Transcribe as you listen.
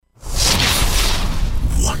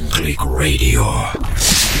Click Radio.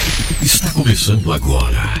 Está começando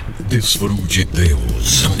agora. Desfrute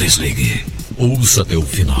Deus. Não desligue. Ouça até o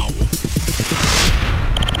final.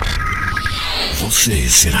 Você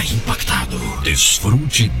será impactado.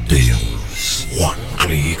 Desfrute Deus. One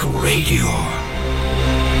Click Radio.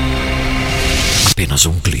 Apenas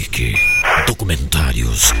um clique.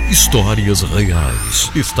 Documentários, histórias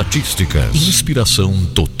reais, estatísticas, inspiração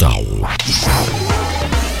total.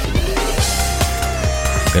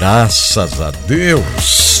 Graças a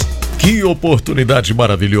Deus! Que oportunidade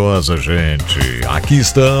maravilhosa, gente! Aqui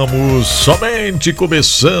estamos, somente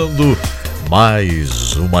começando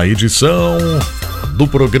mais uma edição do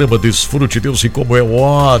programa Desfrute Deus, e como é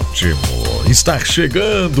ótimo estar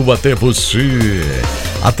chegando até você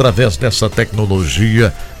através dessa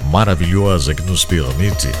tecnologia maravilhosa que nos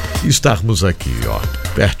permite estarmos aqui, ó,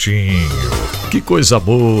 pertinho. Que coisa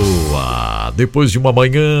boa! Depois de uma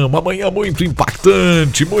manhã muito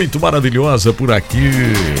impactante, muito maravilhosa por aqui.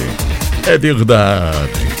 É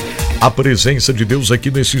verdade. A presença de Deus aqui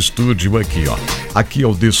nesse estúdio aqui, ó. Aqui é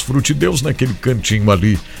o Desfrute Deus, naquele cantinho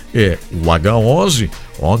ali é o H11,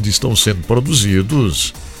 onde estão sendo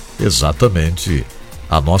produzidos exatamente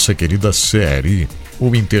a nossa querida série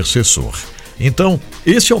O Intercessor. Então,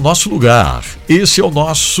 esse é o nosso lugar, esse é o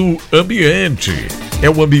nosso ambiente, é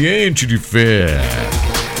o ambiente de fé.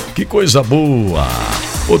 Que coisa boa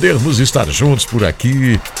podermos estar juntos por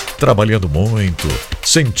aqui, trabalhando muito,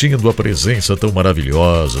 sentindo a presença tão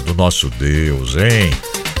maravilhosa do nosso Deus, hein?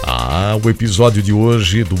 O episódio de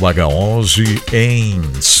hoje do H11 em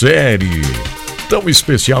série tão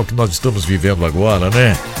especial que nós estamos vivendo agora,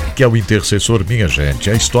 né? Que é o Intercessor, minha gente,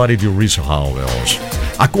 a história de Reese Howells.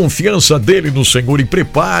 A confiança dele no Senhor, e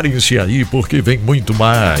preparem-se aí, porque vem muito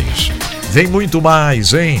mais. Vem muito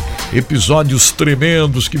mais, hein? Episódios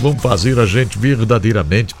tremendos que vão fazer a gente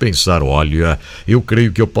verdadeiramente pensar: olha, eu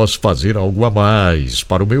creio que eu posso fazer algo a mais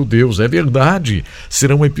para o meu Deus. É verdade,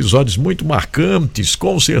 serão episódios muito marcantes,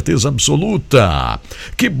 com certeza absoluta.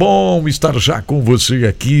 Que bom estar já com você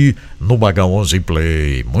aqui no H11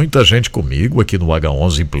 Play. Muita gente comigo aqui no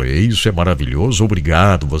H11 Play, isso é maravilhoso.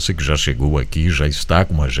 Obrigado, você que já chegou aqui, já está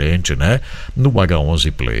com a gente, né? No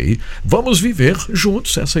H11 Play. Vamos viver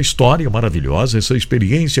juntos essa história maravilhosa, essa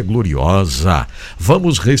experiência gloriosa.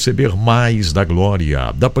 Vamos receber mais da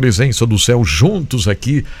glória, da presença do céu juntos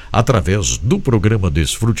aqui, através do programa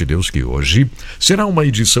Desfrute Deus, que hoje será uma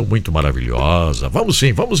edição muito maravilhosa. Vamos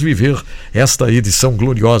sim, vamos viver esta edição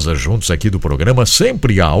gloriosa juntos aqui do programa.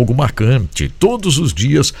 Sempre há algo marcante, todos os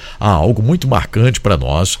dias há algo muito marcante para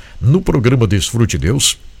nós no programa Desfrute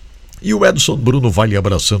Deus. E o Edson Bruno vai lhe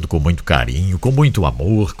abraçando com muito carinho, com muito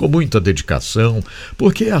amor, com muita dedicação,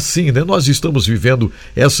 porque é assim, né? Nós estamos vivendo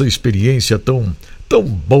essa experiência tão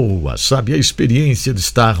boa, sabe? A experiência de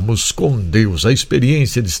estarmos com Deus, a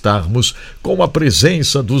experiência de estarmos com a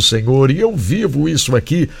presença do Senhor. E eu vivo isso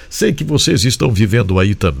aqui, sei que vocês estão vivendo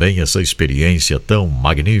aí também essa experiência tão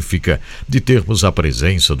magnífica de termos a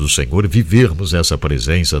presença do Senhor, vivermos essa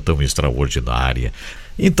presença tão extraordinária.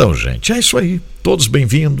 Então, gente, é isso aí. Todos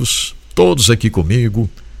bem-vindos, todos aqui comigo,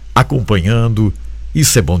 acompanhando.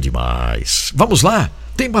 Isso é bom demais. Vamos lá?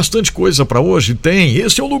 Tem bastante coisa para hoje? Tem.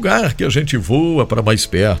 Esse é o lugar que a gente voa para mais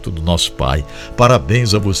perto do nosso Pai.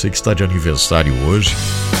 Parabéns a você que está de aniversário hoje.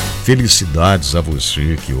 Felicidades a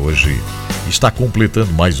você que hoje está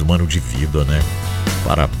completando mais um ano de vida, né?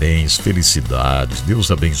 Parabéns, felicidades.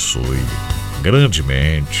 Deus abençoe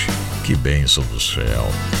grandemente. Que bênção do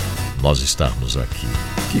céu nós estarmos aqui.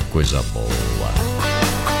 Que coisa boa.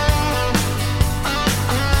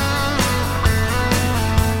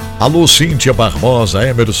 Alô, Cíntia Barbosa,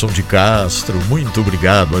 Emerson de Castro, muito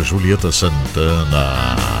obrigado. A Julieta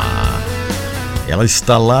Santana, ela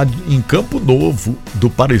está lá em Campo Novo do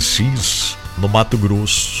Parecis, no Mato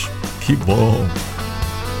Grosso. Que bom,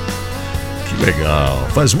 que legal.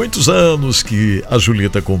 Faz muitos anos que a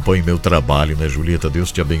Julieta acompanha meu trabalho, né, Julieta?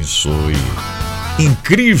 Deus te abençoe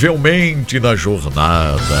incrivelmente na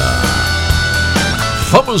jornada.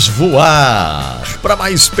 Vamos voar para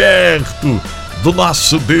mais perto do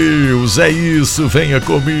nosso Deus. É isso, venha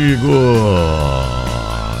comigo.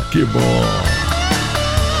 Que bom.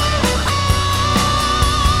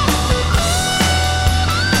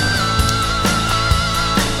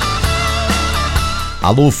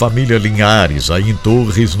 Alô, família Linhares, aí em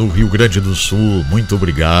Torres, no Rio Grande do Sul. Muito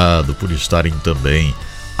obrigado por estarem também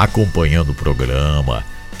acompanhando o programa.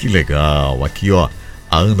 Que legal. Aqui, ó,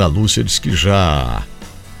 a Ana Lúcia diz que já...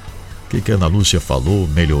 O que a Ana Lúcia falou?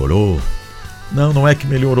 Melhorou? Não é que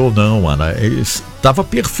melhorou não, Ana. Estava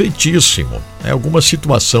perfeitíssimo. É alguma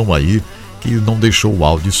situação aí que não deixou o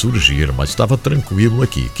áudio surgir, mas estava tranquilo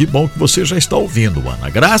aqui. Que bom que você já está ouvindo, Ana.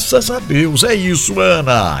 Graças a Deus, é isso,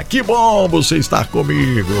 Ana. Que bom você estar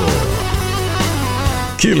comigo.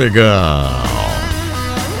 Que legal.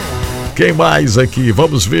 Quem mais aqui?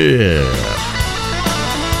 Vamos ver.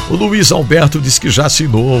 O Luiz Alberto diz que já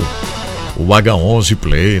assinou o H11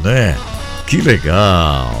 Play, né? Que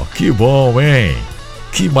legal, que bom, hein?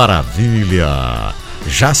 Que maravilha.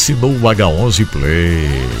 Já assinou o H11 Play.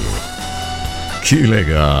 Que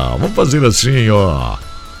legal. Vamos fazer assim, ó.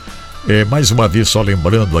 Mais uma vez, só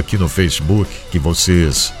lembrando aqui no Facebook que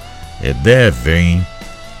vocês devem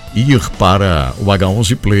ir para o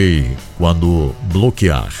H11 Play quando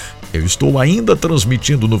bloquear. Eu estou ainda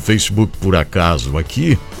transmitindo no Facebook por acaso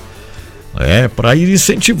aqui, para ir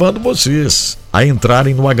incentivando vocês a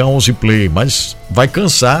entrarem no H11 Play, mas vai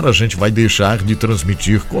cansar, a gente vai deixar de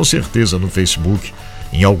transmitir com certeza no Facebook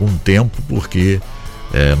em algum tempo, porque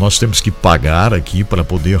nós temos que pagar aqui para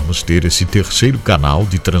podermos ter esse terceiro canal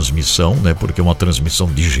de transmissão, né? Porque é uma transmissão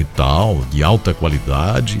digital de alta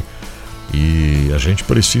qualidade e a gente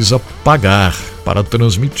precisa pagar para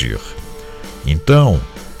transmitir. Então,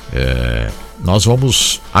 nós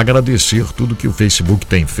vamos agradecer tudo que o Facebook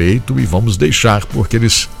tem feito e vamos deixar, porque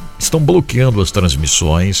eles estão bloqueando as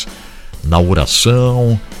transmissões na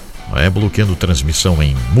oração, bloqueando transmissão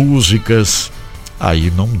em músicas.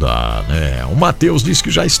 Aí não dá, né? O Matheus disse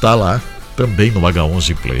que já está lá também no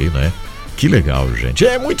H11 Play, né? Que legal, gente.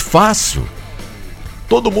 É muito fácil.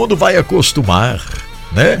 Todo mundo vai acostumar,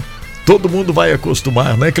 né? Todo mundo vai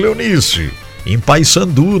acostumar, né, Cleonice? Em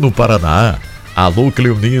Paissandu, no Paraná. Alô,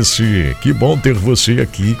 Cleonice, que bom ter você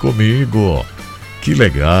aqui comigo. Que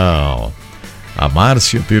legal. A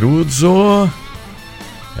Márcia Peruzzo.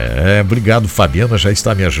 Obrigado, Fabiana, já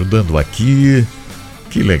está me ajudando aqui.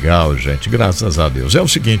 Que legal, gente, graças a Deus. É o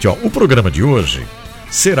seguinte, ó, o programa de hoje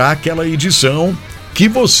será aquela edição que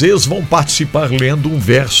vocês vão participar lendo um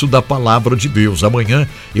verso da palavra de Deus. Amanhã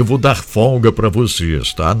eu vou dar folga para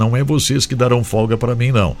vocês, tá? Não é vocês que darão folga para mim,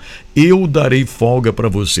 não. Eu darei folga para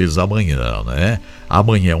vocês amanhã, né?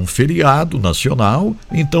 Amanhã é um feriado nacional,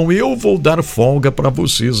 então eu vou dar folga para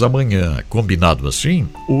vocês amanhã. Combinado assim?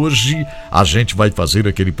 Hoje a gente vai fazer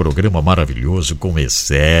aquele programa maravilhoso com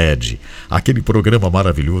Excede, aquele programa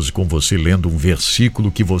maravilhoso com você lendo um versículo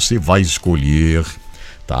que você vai escolher.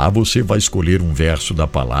 Tá? Você vai escolher um verso da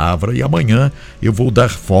palavra e amanhã eu vou dar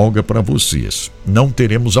folga para vocês. Não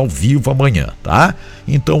teremos ao vivo amanhã, tá?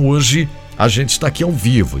 Então hoje a gente está aqui ao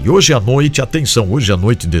vivo. E hoje à noite, atenção, hoje à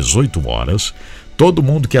noite, 18 horas, todo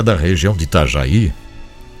mundo que é da região de Itajaí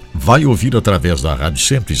vai ouvir através da Rádio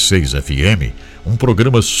 106 FM um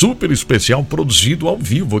programa super especial produzido ao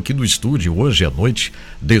vivo aqui no estúdio hoje à noite,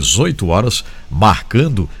 18 horas,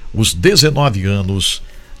 marcando os 19 anos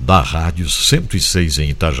da Rádio 106 em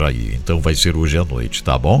Itajaí. Então vai ser hoje à noite,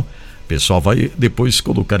 tá bom? O pessoal vai depois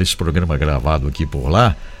colocar esse programa gravado aqui por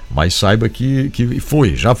lá, mas saiba que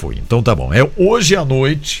já foi. Então tá bom. É hoje à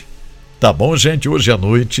noite, tá bom, gente? Hoje à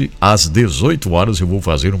noite, às 18 horas, eu vou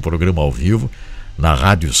fazer um programa ao vivo na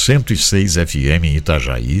Rádio 106 FM em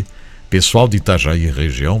Itajaí. Pessoal de Itajaí e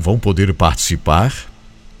região vão poder participar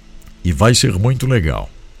e vai ser muito legal,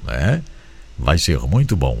 né? Vai ser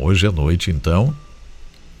muito bom. Hoje à noite, então,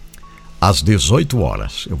 às 18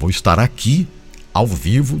 horas, eu vou estar aqui ao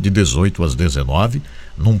vivo de 18 às 19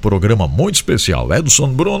 num programa muito especial. Edson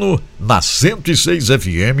Bruno na 106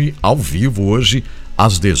 FM ao vivo hoje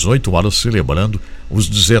às 18 horas, celebrando os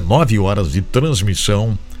 19 horas de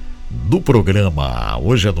transmissão do programa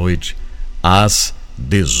hoje à noite às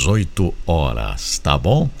 18 horas, tá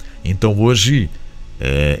bom? Então hoje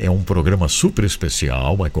é um programa super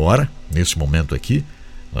especial agora, nesse momento aqui,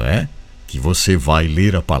 não é? Que você vai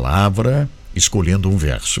ler a palavra escolhendo um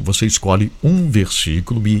verso. Você escolhe um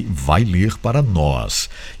versículo e vai ler para nós.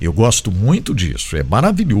 Eu gosto muito disso. É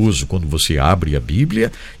maravilhoso quando você abre a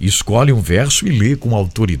Bíblia, escolhe um verso e lê com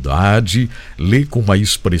autoridade, lê com uma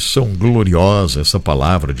expressão gloriosa essa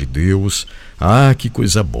palavra de Deus. Ah, que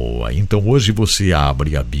coisa boa. Então hoje você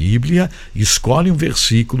abre a Bíblia, escolhe um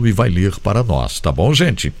versículo e vai ler para nós, tá bom,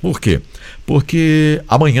 gente? Por quê? Porque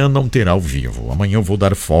amanhã não terá ao vivo. Amanhã eu vou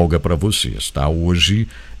dar folga para vocês, tá? Hoje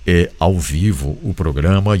é ao vivo o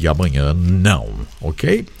programa e amanhã não,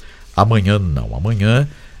 ok? Amanhã não. Amanhã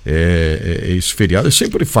é esse feriado. Eu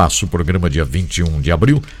sempre faço o programa dia 21 de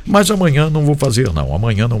abril, mas amanhã não vou fazer, não.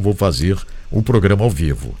 Amanhã não vou fazer o programa ao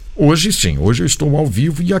vivo. Hoje sim, hoje eu estou ao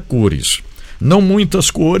vivo e a cores. Não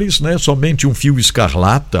muitas cores, né? Somente um fio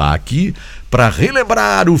escarlata aqui, para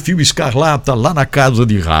relembrar o fio escarlata lá na casa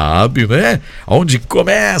de Raabe, né? Onde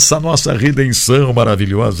começa a nossa redenção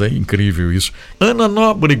maravilhosa, é incrível isso. Ana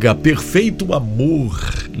Nóbrega, Perfeito Amor,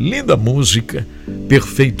 linda música,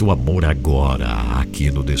 Perfeito Amor agora,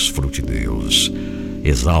 aqui no Desfrute Deus.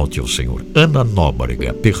 Exalte o Senhor. Ana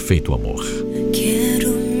Nóbrega, Perfeito Amor.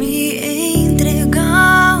 Quero me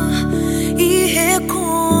entregar e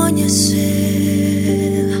reconhecer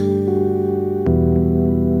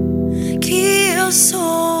que eu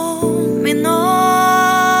sou menor.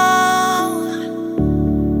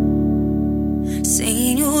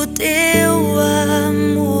 Sem o teu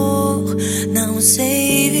amor, não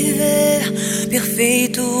sei viver.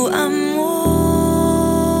 Perfeito amor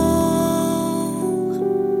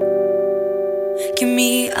que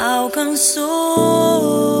me alcançou.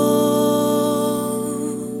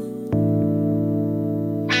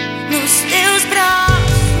 Nos teus braços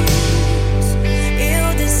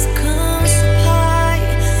eu descanso, Pai,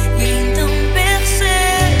 e então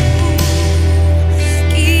percebo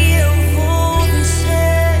que eu vou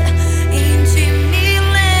vencer. Em ti me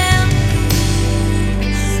lembro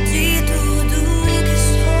de tudo que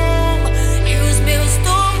sou, e os meus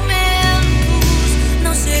tormentos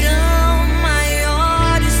não serão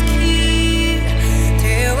maiores que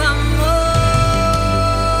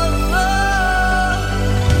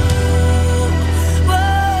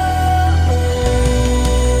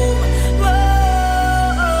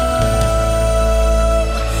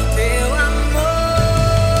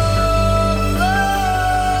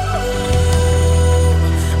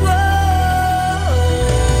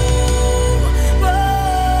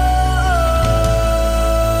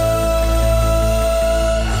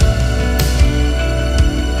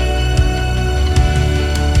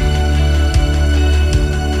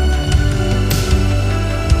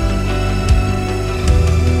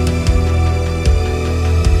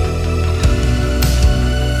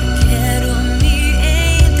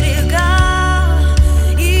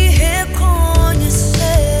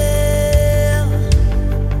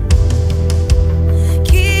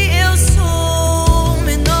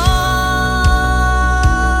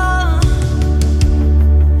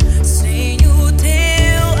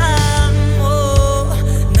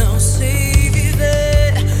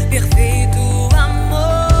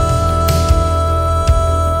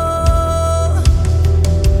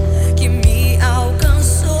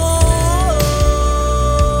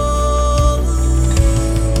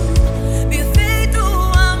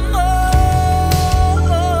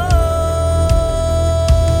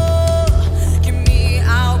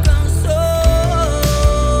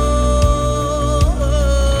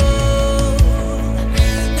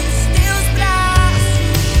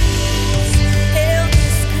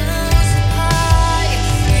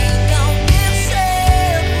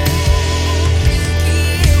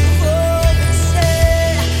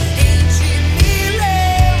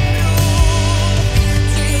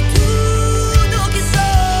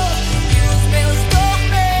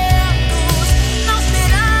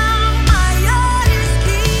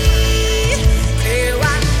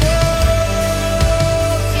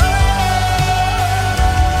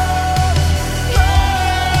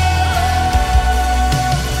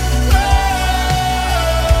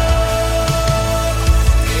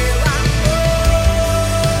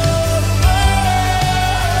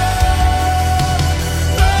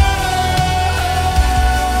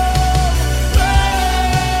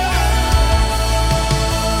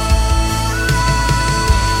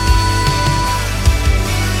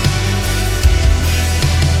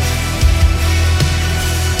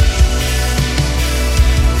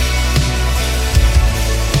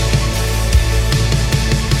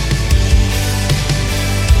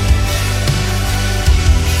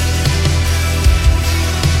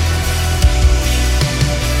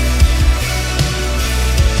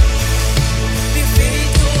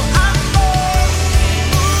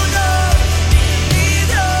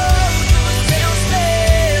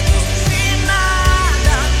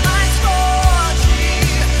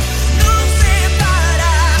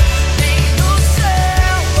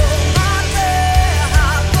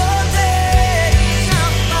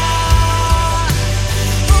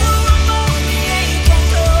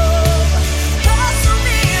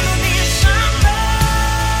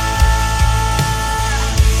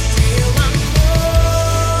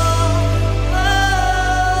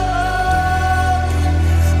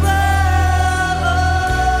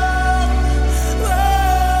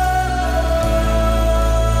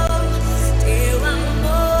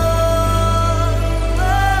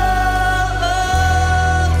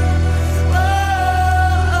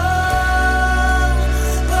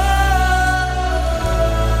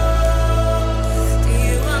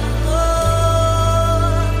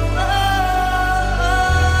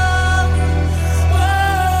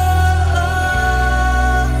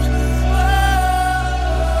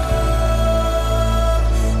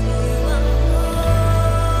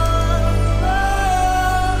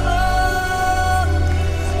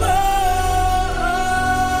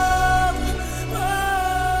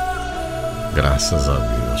Graças a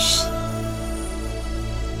Deus.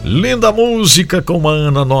 Linda música com a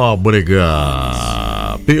Ana Nóbrega.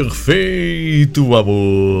 Perfeito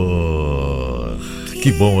amor.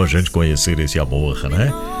 Que bom a gente conhecer esse amor,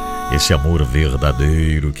 né? Esse amor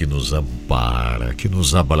verdadeiro que nos ampara, que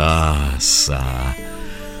nos abraça.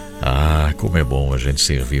 Ah, como é bom a gente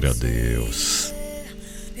servir a Deus.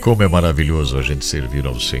 Como é maravilhoso a gente servir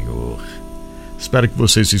ao Senhor. Espero que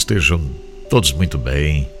vocês estejam todos muito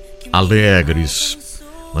bem, alegres,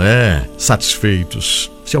 né? Satisfeitos.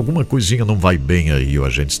 Se alguma coisinha não vai bem aí, a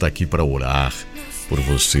gente está aqui para orar por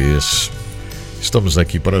vocês. Estamos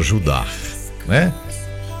aqui para ajudar, né?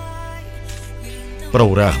 Para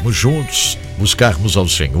orarmos juntos, buscarmos ao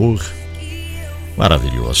Senhor.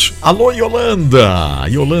 Maravilhoso. Alô, Yolanda!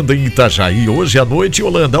 Yolanda em Itajaí. Hoje à noite,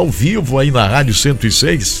 Yolanda, ao vivo aí na Rádio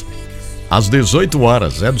 106, às 18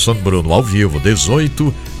 horas. Edson Bruno, ao vivo,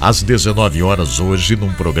 18 às 19 horas hoje,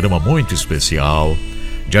 num programa muito especial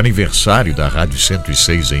de aniversário da Rádio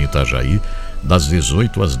 106 em Itajaí, das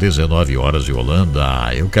 18 às 19 horas,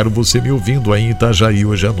 Yolanda. Eu quero você me ouvindo aí em Itajaí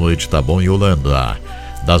hoje à noite, tá bom, Yolanda?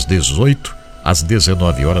 Das 18 às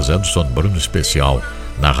 19 horas, Edson Bruno especial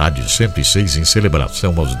na Rádio 106 em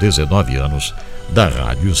celebração aos 19 anos da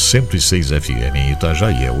Rádio 106 FM em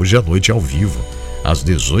Itajaí. É hoje à noite ao vivo, às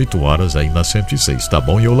 18 horas aí na 106, tá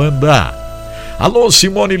bom, Yolanda? Alô,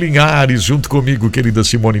 Simone Linhares, junto comigo, querida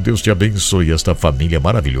Simone. Deus te abençoe esta família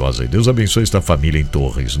maravilhosa. E Deus abençoe esta família em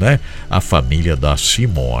Torres, né? A família da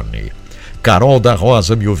Simone. Carol da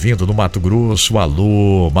Rosa me ouvindo no Mato Grosso.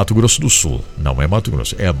 Alô, Mato Grosso do Sul. Não é Mato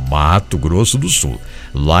Grosso, é Mato Grosso do Sul.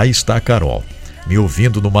 Lá está a Carol, me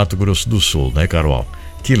ouvindo no Mato Grosso do Sul, né, Carol?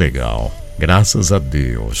 Que legal. Graças a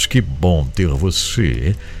Deus. Que bom ter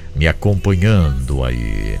você me acompanhando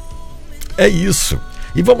aí. É isso.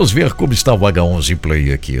 E vamos ver como está o H11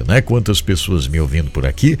 Play aqui, né? Quantas pessoas me ouvindo por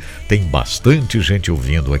aqui. Tem bastante gente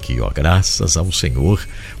ouvindo aqui, ó. Graças ao Senhor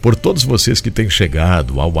por todos vocês que têm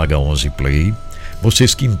chegado ao H11 Play.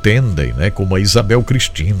 Vocês que entendem, né? Como a Isabel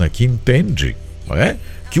Cristina, que entende, não é?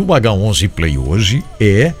 Que o H11 Play hoje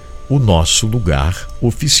é o nosso lugar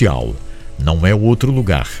oficial. Não é outro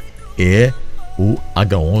lugar. É o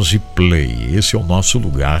H11 Play. Esse é o nosso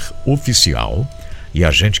lugar oficial. E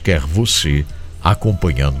a gente quer você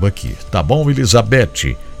acompanhando aqui, tá bom,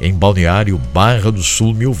 Elizabeth? Em Balneário Barra do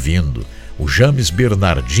Sul me ouvindo. O James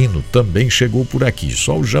Bernardino também chegou por aqui.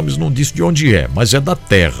 Só o James não disse de onde é, mas é da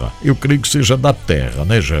terra. Eu creio que seja da terra,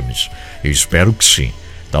 né, James? Eu espero que sim.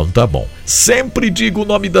 Então tá bom. Sempre digo o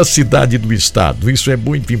nome da cidade e do estado. Isso é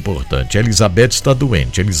muito importante. A Elizabeth está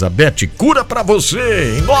doente. Elizabeth, cura pra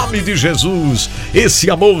você, em nome de Jesus. Esse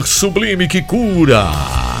amor sublime que cura,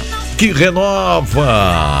 que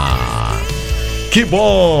renova. Que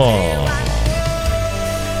bom!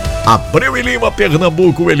 Abreu e Lima,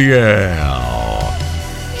 Pernambuco, Eliel.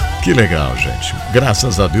 Que legal, gente.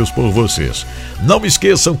 Graças a Deus por vocês. Não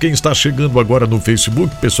esqueçam quem está chegando agora no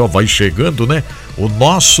Facebook. O pessoal vai chegando, né? O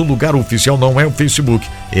nosso lugar oficial não é o Facebook,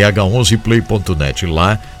 é h11play.net.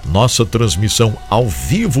 Lá, nossa transmissão ao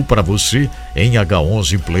vivo para você em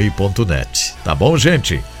h11play.net. Tá bom,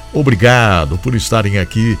 gente? Obrigado por estarem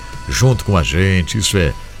aqui junto com a gente. Isso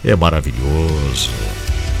é maravilhoso.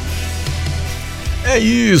 É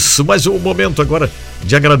isso, mas é o momento agora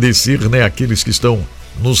de agradecer, né, aqueles que estão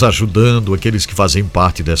nos ajudando, aqueles que fazem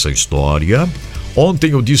parte dessa história.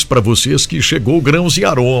 Ontem eu disse para vocês que chegou Grãos e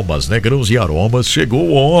Aromas, né? Grãos e Aromas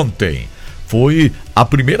chegou ontem. Foi a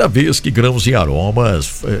primeira vez que Grãos e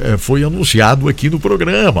Aromas foi anunciado aqui no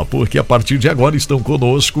programa, porque a partir de agora estão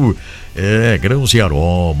conosco Grãos e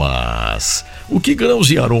Aromas. O que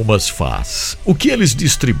Grãos e Aromas faz? O que eles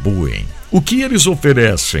distribuem? O que eles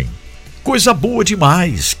oferecem? Coisa boa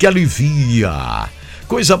demais, que alivia.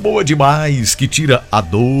 Coisa boa demais, que tira a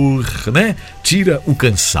dor, né? Tira o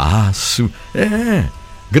cansaço.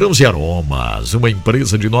 Grãos e Aromas, uma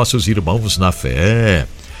empresa de nossos irmãos na fé.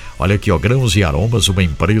 Olha aqui, ó, Grãos e Aromas, uma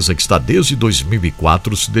empresa que está desde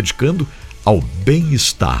 2004 se dedicando ao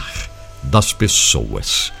bem-estar das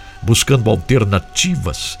pessoas, buscando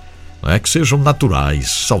alternativas, né, que sejam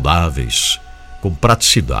naturais, saudáveis, com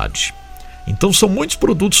praticidade. Então são muitos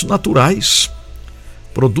produtos naturais,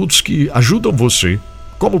 produtos que ajudam você,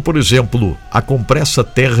 como por exemplo a compressa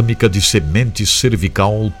térmica de semente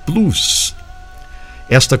cervical plus.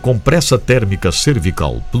 Esta compressa térmica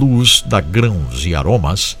cervical plus da Grãos e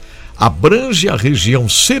Aromas abrange a região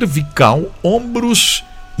cervical, ombros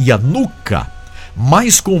e a nuca.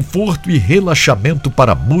 Mais conforto e relaxamento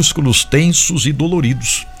para músculos tensos e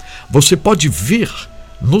doloridos. Você pode ver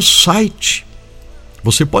no site.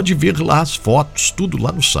 Você pode ver lá as fotos, tudo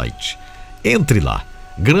lá no site. Entre lá,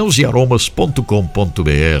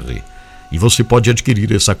 grãosearomas.com.br E você pode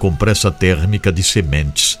adquirir essa compressa térmica de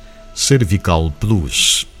sementes Cervical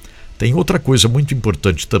Plus. Tem outra coisa muito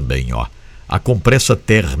importante também, ó. A compressa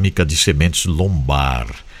térmica de sementes lombar.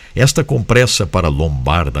 Esta compressa para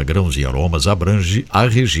lombar da Grãos e Aromas abrange a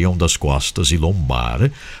região das costas e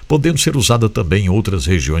lombar, podendo ser usada também em outras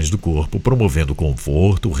regiões do corpo, promovendo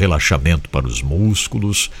conforto, relaxamento para os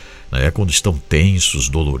músculos, né, quando estão tensos,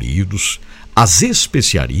 doloridos. As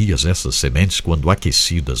especiarias, essas sementes, quando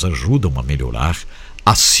aquecidas, ajudam a melhorar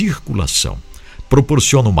a circulação.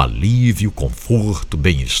 Proporcionam um alívio, conforto,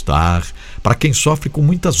 bem-estar para quem sofre com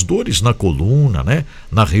muitas dores na coluna, né,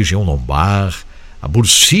 na região lombar. A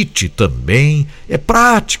bursite também é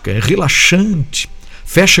prática, é relaxante.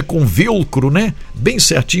 Fecha com velcro, né? Bem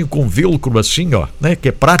certinho com velcro assim, ó, né? Que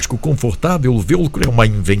é prático, confortável. O velcro é uma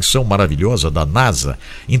invenção maravilhosa da NASA.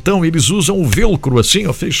 Então eles usam o velcro assim,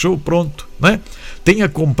 ó, fechou, pronto, né? Tem a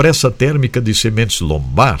compressa térmica de sementes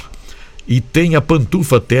lombar e tem a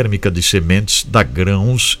pantufa térmica de sementes da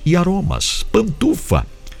Grãos e Aromas. Pantufa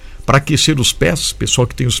para aquecer os pés, pessoal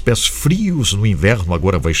que tem os pés frios no inverno,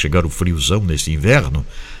 agora vai chegar o friozão nesse inverno,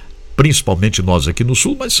 principalmente nós aqui no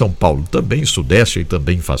sul, mas São Paulo também, Sudeste aí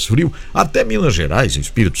também faz frio, até Minas Gerais,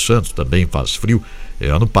 Espírito Santo também faz frio,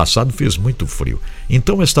 ano passado fez muito frio.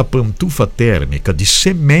 Então esta pantufa térmica de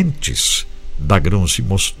sementes da Grãos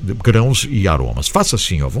e Aromas, faça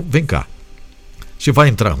assim, ó, vem cá, você vai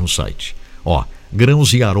entrar no site, ó,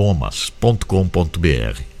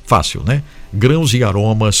 grãosearomas.com.br, fácil, né?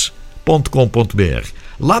 grãosearomas.com.br.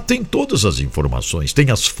 Lá tem todas as informações,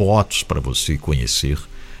 tem as fotos para você conhecer.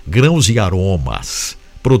 Grãos e Aromas,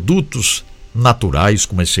 produtos naturais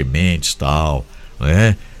como as sementes, tal,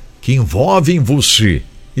 né, que envolvem você.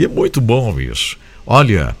 E é muito bom isso.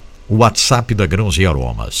 Olha, o WhatsApp da Grãos e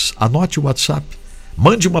Aromas. Anote o WhatsApp,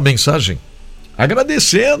 mande uma mensagem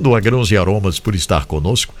agradecendo a Grãos e Aromas por estar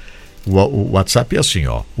conosco. O WhatsApp é assim,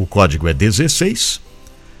 ó, o código é 16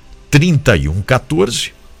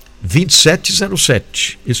 3114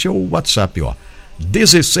 2707. Esse é o WhatsApp, ó.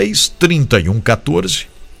 16 3114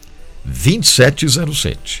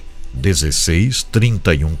 2707. 16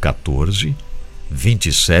 3114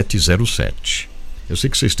 2707. Eu sei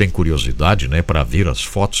que vocês têm curiosidade, né, para ver as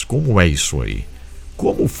fotos. Como é isso aí?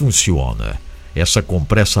 Como funciona essa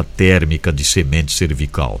compressa térmica de semente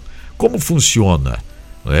cervical? Como funciona,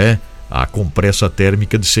 né, a compressa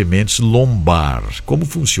térmica de sementes lombar? Como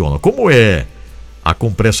funciona? Como é a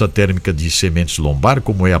compressa térmica de sementes lombar?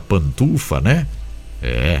 Como é a pantufa, né?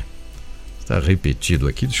 Está repetido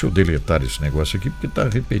aqui. Deixa eu deletar esse negócio aqui porque está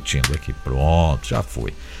repetindo aqui. Pronto, já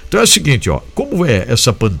foi. Então é o seguinte, ó. Como é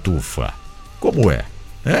essa pantufa? Como é?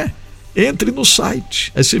 Entre no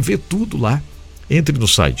site. Aí você vê tudo lá. Entre no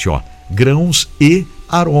site, ó.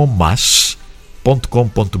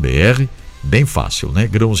 grãosearomas.com.br. Bem fácil, né?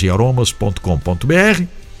 grãosearomas.com.br.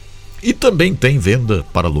 E também tem venda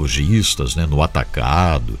para lojistas, né? No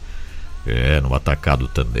atacado. No atacado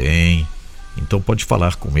também. Então pode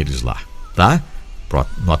falar com eles lá, tá?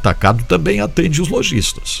 No atacado também atende os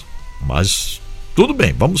lojistas. Mas tudo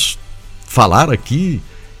bem, vamos falar aqui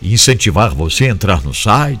e incentivar você a entrar no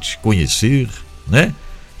site, conhecer, né?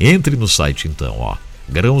 Entre no site então, ó.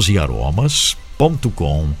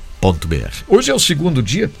 grãosearomas.com.br. Hoje é o segundo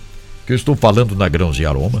dia que eu estou falando na Grãos e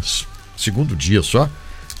Aromas. Segundo dia só.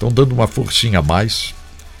 Estão dando uma forcinha a mais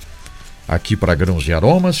aqui para Grãos e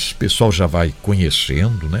Aromas. O pessoal já vai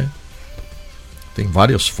conhecendo, né? Tem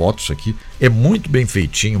várias fotos aqui. É muito bem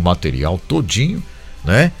feitinho o material todinho,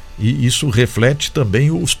 né? E isso reflete também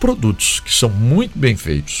os produtos, que são muito bem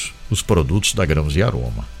feitos. Os produtos da Grãos e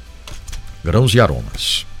Aroma. Grãos e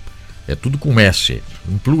Aromas. É tudo com S,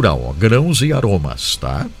 em plural, ó. Grãos e Aromas,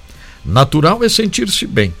 tá? Natural é sentir-se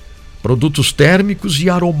bem. Produtos térmicos e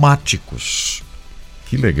aromáticos.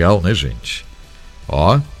 Que legal, né, gente?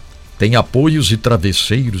 Ó, tem apoios e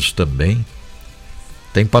travesseiros também.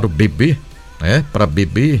 Tem para o bebê, né? Para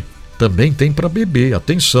bebê também tem para bebê.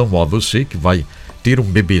 Atenção, ó, você que vai ter um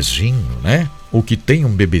bebezinho, né? Ou que tem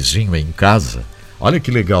um bebezinho aí em casa. Olha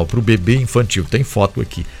que legal, para o bebê infantil. Tem foto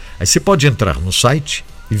aqui. Aí você pode entrar no site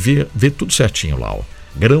e ver tudo certinho lá, ó.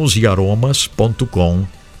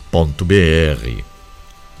 grãosearomas.com.br.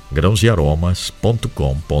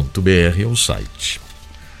 grãosearomas.com.br é o site.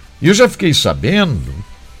 E eu já fiquei sabendo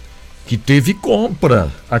que teve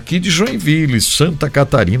compra aqui de Joinville, Santa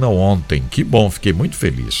Catarina ontem. Que bom, fiquei muito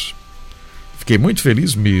feliz. Fiquei muito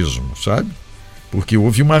feliz mesmo, sabe? Porque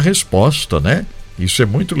houve uma resposta, né? Isso é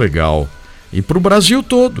muito legal. E para o Brasil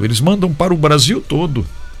todo, eles mandam para o Brasil todo.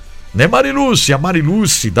 Né, Marilúcia? A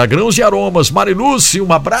Marilúcia da Grãos e Aromas. Marilúcia,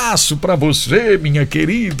 um abraço para você, minha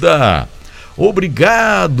querida.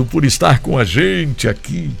 Obrigado por estar com a gente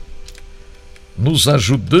aqui nos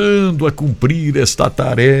ajudando a cumprir esta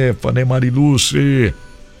tarefa, né, Marilúcia?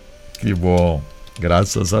 Que bom,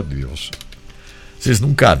 graças a Deus. Vocês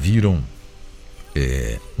nunca viram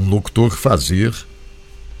um locutor fazer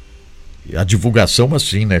a divulgação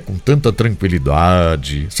assim, né, com tanta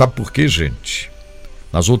tranquilidade? Sabe por quê, gente?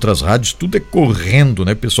 Nas outras rádios tudo é correndo,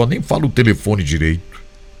 né? O pessoal nem fala o telefone direito.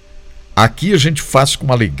 Aqui a gente faz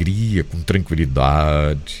com alegria, com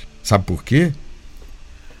tranquilidade. Sabe por quê?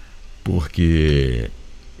 Porque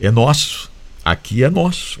é nosso. Aqui é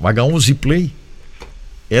nosso. O H11 Play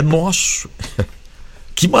é nosso.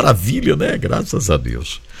 Que maravilha, né? Graças a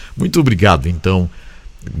Deus. Muito obrigado, então,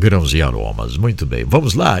 Grãos e Aromas. Muito bem.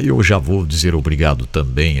 Vamos lá. Eu já vou dizer obrigado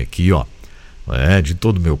também aqui, ó, de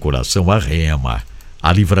todo o meu coração, a Rema,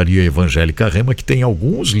 a Livraria Evangélica Rema, que tem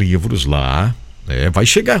alguns livros lá. Vai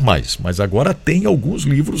chegar mais, mas agora tem alguns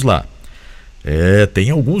livros lá. Tem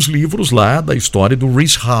alguns livros lá da história do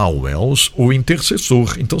Rhys Howells, o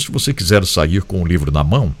Intercessor. Então, se você quiser sair com o livro na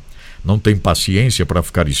mão, não tem paciência para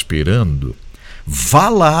ficar esperando, vá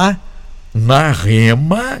lá na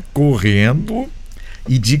Rema, correndo,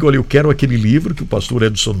 e diga: olha, eu quero aquele livro que o pastor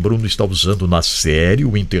Edson Bruno está usando na série,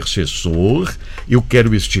 o Intercessor, eu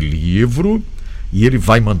quero este livro. E ele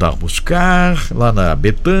vai mandar buscar lá na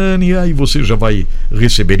Betânia e você já vai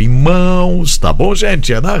receber em mãos, tá bom,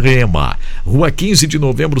 gente? É na Rema, Rua 15 de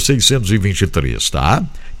Novembro 623, tá?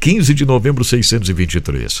 15 de Novembro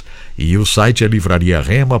 623. E o site é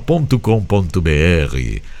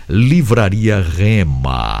livrariarema.com.br,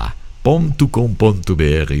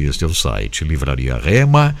 livrariarema.com.br, este é o site,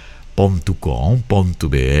 livrariarema.com.br,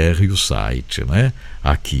 o site, né?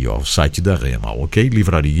 Aqui, ó, o site da Rema, ok?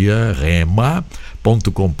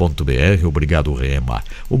 livrariarema.com.br. Obrigado, Rema.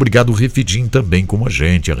 Obrigado, Refidim, também com a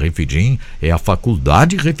gente. A Refidim é a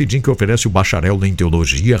faculdade Refidim que oferece o bacharel em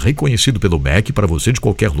teologia, reconhecido pelo MEC. Para você de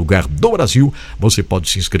qualquer lugar do Brasil, você pode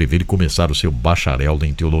se inscrever e começar o seu bacharel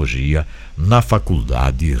em teologia na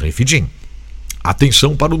faculdade Refidim.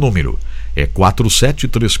 Atenção para o número, é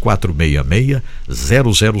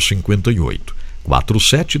 473466-0058.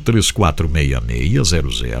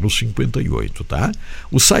 473466-0058, tá?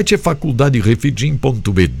 O site é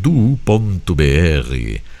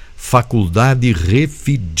faculdaderefidim.edu.br,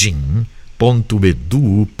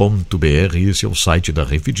 faculdaderefidim.edu.br. Esse é o site da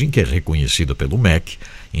Refidim, que é reconhecida pelo MEC.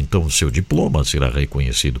 Então o seu diploma será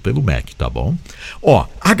reconhecido pelo MEC, tá bom? Ó,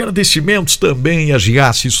 agradecimentos também a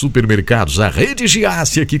Giasse Supermercados, a rede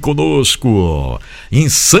Giasse aqui conosco. Em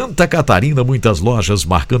Santa Catarina, muitas lojas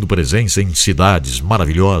marcando presença em cidades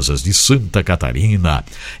maravilhosas de Santa Catarina.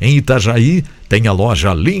 Em Itajaí, tem a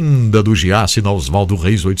loja linda do Giasse na Oswaldo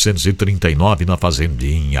Reis 839, na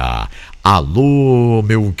Fazendinha. Alô,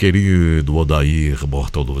 meu querido Odair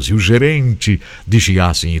Bortoluzzi, o gerente de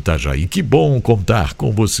Giasse em Itajaí. Que bom contar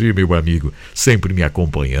com você, meu amigo, sempre me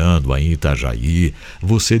acompanhando aí em Itajaí.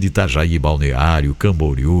 Você de Itajaí, Balneário,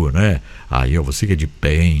 Camboriú, né? Aí, você que é de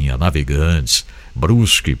Penha, Navegantes,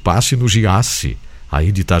 Brusque, passe no Giasse.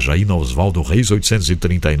 Aí de Itajaí, na Oswaldo Reis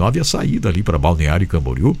 839, a saída ali para Balneário e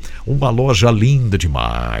Camboriú. Uma loja linda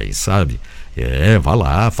demais, sabe? Vá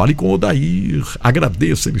lá, fale com o Odair,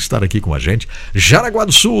 agradeça ele estar aqui com a gente. Jaraguá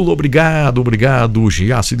do Sul, obrigado,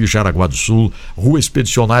 Giasse de Jaraguá do Sul, Rua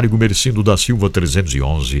Expedicionário Gumercindo da Silva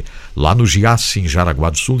 311, lá no Giasse, em Jaraguá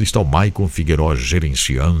do Sul, está o Maicon Figueiró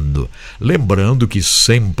gerenciando. Lembrando que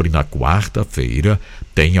sempre na quarta-feira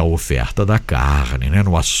tem a oferta da carne, né?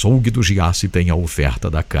 No açougue do Giasse tem a oferta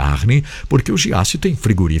da carne, porque o Giasse tem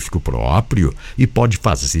frigorífico próprio e pode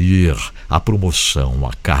fazer a promoção,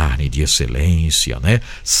 a carne de excelência, né?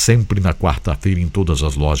 Sempre na quarta-feira em todas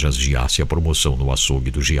as lojas Giasse, a promoção no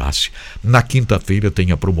açougue do Giasse. Na quinta-feira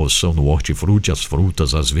tem a promoção no hortifruti, as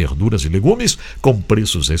frutas, as verduras e legumes com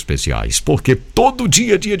preços especiais, porque todo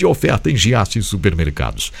dia é dia de oferta em Giasse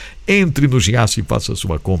Supermercados. Entre no Giasse e faça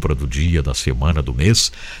sua compra do dia, da semana, do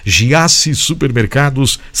mês. Giasse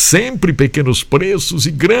Supermercados, sempre pequenos preços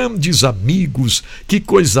e grandes amigos. Que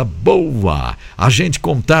coisa boa a gente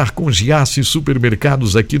contar com Giasse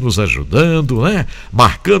Supermercados aqui nos ajudando, né?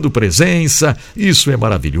 Marcando presença, isso é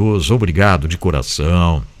maravilhoso. Obrigado de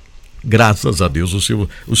coração. Graças a Deus,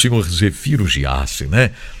 o senhor Zefiro Giasse, né?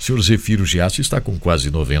 O senhor Zefiro Giasse está com quase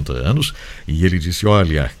 90 anos e ele disse: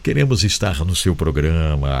 olha, queremos estar no seu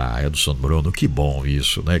programa, Edson Bruno. Que bom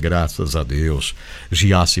isso, né? Graças a Deus.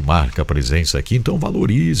 Giasse marca a presença aqui, então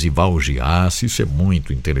valorize, vá ao Giasse, isso é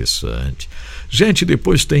muito interessante. Gente,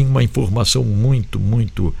 depois tem uma informação muito,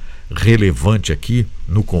 muito relevante aqui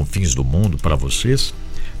no Confins do Mundo para vocês,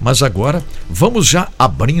 mas agora vamos já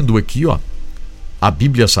abrindo aqui, ó, a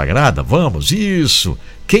Bíblia Sagrada. Vamos, isso.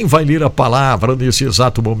 Quem vai ler a palavra nesse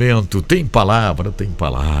exato momento? Tem palavra, tem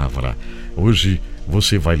palavra. Hoje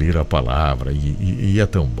você vai ler a palavra e é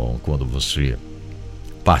tão bom quando você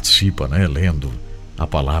participa, né, lendo a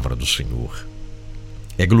palavra do Senhor.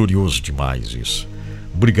 É glorioso demais isso.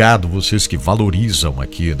 Obrigado vocês que valorizam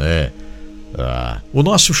aqui, né, o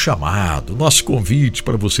nosso chamado, o nosso convite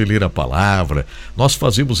para você ler a palavra. Nós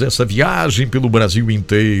fazemos essa viagem pelo Brasil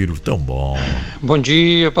inteiro, tão bom. Bom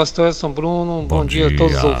dia, pastor Edson Bruno. Bom dia a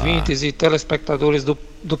todos os ouvintes e telespectadores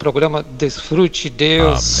do programa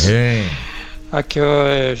DesfruteDeus. Amém. Aqui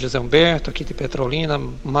é José Humberto, aqui de Petrolina,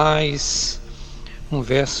 mais um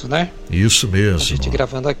verso, né? Isso mesmo. A gente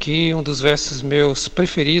gravando aqui, um dos versos meus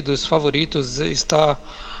preferidos, favoritos, está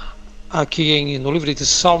aqui no livro de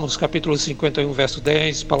Salmos, capítulo 51, verso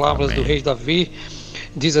 10, palavras Amém. do rei Davi.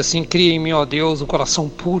 Diz assim: cria em mim, ó Deus, um coração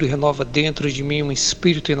puro e renova dentro de mim um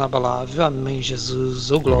espírito inabalável. Amém, Jesus.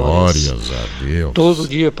 Oh, glórias a Deus. Todo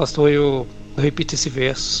dia, pastor, eu repito esse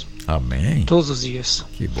verso. Amém. Todos os dias.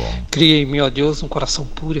 Que bom. Cria em mim, ó Deus, um coração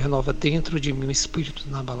puro e renova dentro de mim um espírito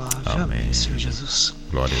inabalável. Amém, Senhor Jesus.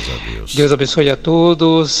 Glórias a Deus. Deus abençoe a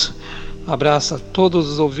todos. Abraça a todos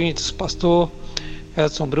os ouvintes, pastor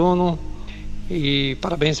Edson Bruno, e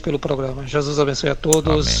parabéns pelo programa. Jesus abençoe a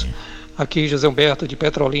todos. Amém. Aqui José Humberto de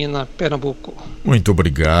Petrolina, Pernambuco. Muito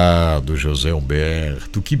obrigado, José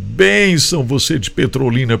Humberto. Que bênção você de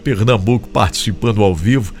Petrolina, Pernambuco, participando ao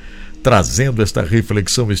vivo, trazendo esta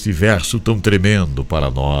reflexão, este verso tão tremendo para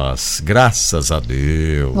nós. Graças a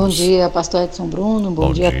Deus. Bom dia, pastor Edson Bruno.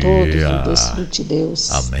 Bom dia a todos. DesfruteDeus.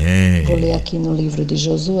 Amém. Vou ler aqui no livro de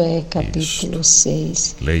Josué, capítulo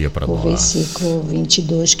 6. Leia para nós. O versículo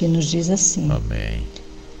 22, que nos diz assim. Amém.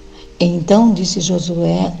 Então disse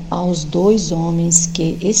Josué aos 2 homens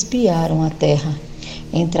que espiaram a terra: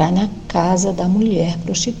 entrai na casa da mulher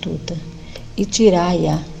prostituta e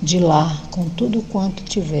tirai-a de lá com tudo quanto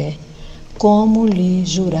tiver, como lhe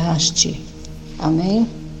juraste. Amém?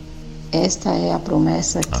 Esta é a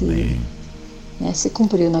promessa que se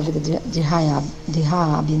cumpriu na vida de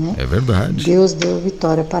Raabe, né? É verdade. Deus deu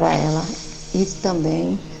vitória para ela e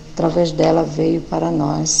também, através dela, veio para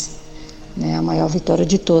nós, né, a maior vitória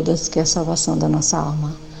de todas, que é a salvação da nossa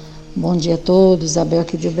alma. Bom dia a todos. Isabel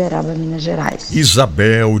aqui de Uberaba, Minas Gerais.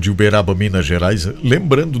 Isabel de Uberaba, Minas Gerais.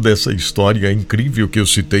 Lembrando dessa história incrível que eu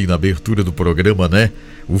citei na abertura do programa, né?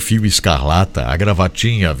 O fio escarlata, a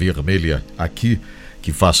gravatinha vermelha aqui,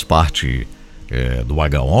 que faz parte do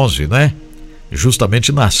H11, né?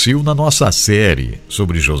 Justamente nasceu na nossa série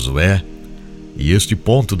sobre Josué. E este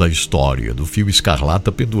ponto da história do fio escarlata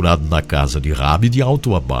pendurado na casa de Raabe de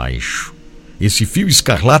alto a baixo. Esse fio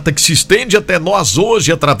escarlata que se estende até nós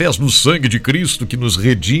hoje através do sangue de Cristo que nos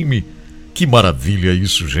redime. Que maravilha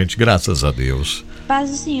isso, gente, graças a Deus.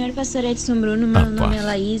 Paz do Senhor, pastor Edson Bruno. Meu nome é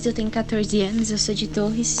Laís, eu tenho 14 anos, eu sou de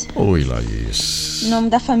Torres. Oi, Laís. Em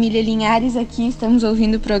nome da família Linhares aqui, estamos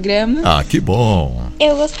ouvindo o programa. Ah, que bom.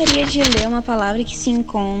 Eu gostaria de ler uma palavra que se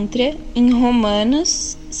encontra em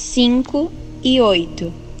Romanos 5 e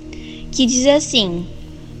 8, que diz assim: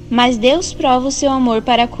 mas Deus prova o seu amor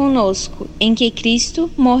para conosco, em que Cristo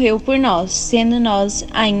morreu por nós, sendo nós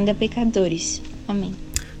ainda pecadores. Amém.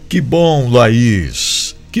 Que bom,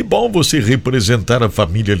 Laís. Que bom você representar a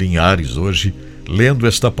família Linhares hoje, lendo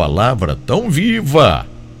esta palavra tão viva,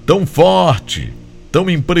 tão forte, tão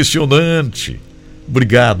impressionante.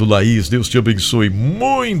 Obrigado, Laís. Deus te abençoe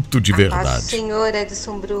muito de verdade. A paz do Senhor,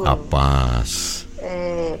 Edson Bruno. A paz.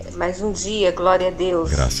 Mais um dia, glória a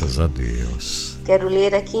Deus. Graças a Deus. Quero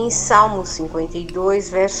ler aqui em Salmo 52,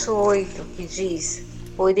 verso 8, que diz: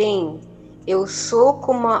 porém, eu sou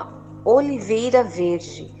como a oliveira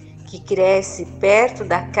verde, que cresce perto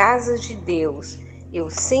da casa de Deus. Eu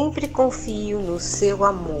sempre confio no seu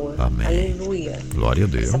amor. Amém. Aleluia. Glória a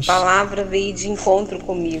Deus. Essa palavra veio de encontro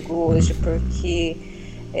comigo hoje, porque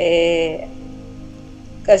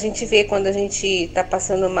a gente vê quando a gente está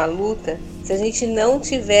passando uma luta, se a gente não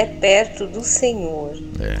estiver perto do Senhor,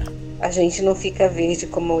 a gente não fica verde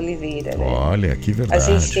como a oliveira, né? Olha, que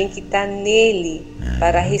verdade. A gente tem que estar nele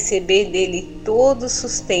para receber dele todo o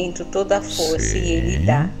sustento, toda a força. Sim. E ele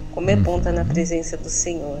dá, como é bom estar na presença do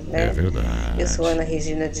Senhor, né? É verdade. Eu sou Ana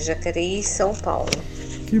Regina de Jacareí, São Paulo.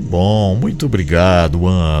 Que bom, muito obrigado,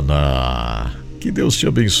 Ana. Que Deus te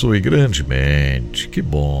abençoe grandemente. Que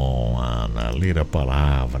bom, Ana, ler a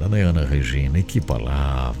palavra, né, Ana Regina? E que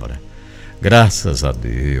palavra. Graças a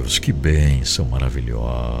Deus, que bênção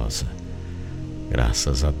maravilhosa.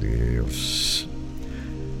 Graças a Deus.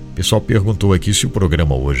 O pessoal perguntou aqui se o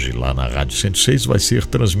programa hoje lá na Rádio 106 vai ser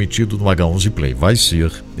transmitido no H11 Play. Vai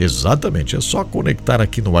ser, exatamente. É só conectar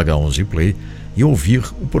aqui no H11 Play e ouvir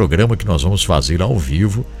o programa que nós vamos fazer ao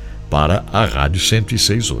vivo para a Rádio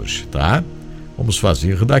 106 hoje, tá? vamos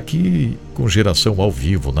fazer daqui com geração ao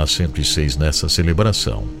vivo na 106 nessa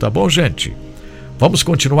celebração. Tá bom, gente? Vamos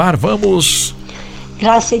continuar, vamos...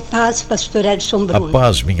 Graça e paz, pastor Edson Bruno. A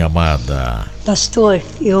paz, minha amada. Pastor,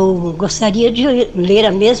 eu gostaria de ler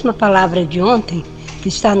a mesma palavra de ontem, que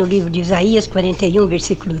está no livro de Isaías 41,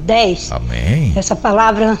 versículo 10. Amém. Essa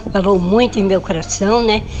palavra falou muito em meu coração,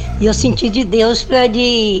 né? E eu senti de Deus para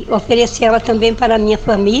de oferecer ela também para a minha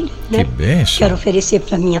família, né? Que bênção. Quero oferecer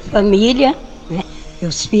para a minha família, né?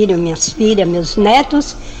 Meus filhos, minhas filhas, meus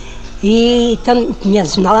netos, e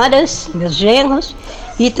minhas noras, meus genros,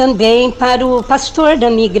 e também para o pastor da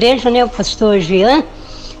minha igreja, né? O pastor Jean,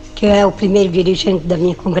 que é o primeiro dirigente da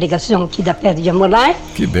minha congregação aqui da Pedra de Amolar.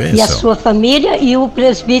 Que bênção. E a sua família, e o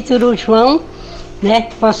presbítero João, né,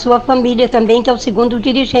 com a sua família também, que é o segundo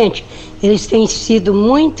dirigente. Eles têm sido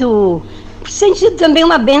também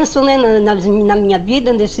uma bênção, né, na minha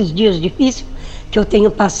vida, nesses dias difíceis que eu tenho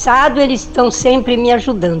passado. Eles estão sempre me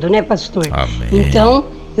ajudando, né, pastor? Amém. Então,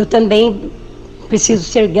 eu também preciso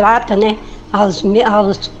ser grata, né, aos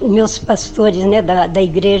meus pastores, né, da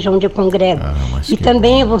igreja onde eu congrego. E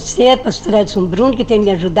também você, pastor Edson Bruno, que tem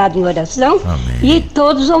me ajudado em oração. Amém. E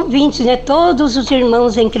todos os ouvintes, né, todos os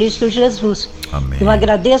irmãos em Cristo Jesus. Amém. Eu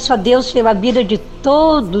agradeço a Deus pela vida de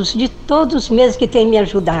todos mesmo que têm me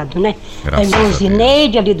ajudado, né? Graças a irmã a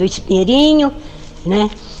Zineide, ali do Espinheirinho, né?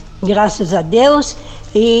 Graças a Deus.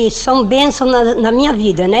 E são bênçãos na minha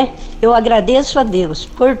vida, né? Eu agradeço a Deus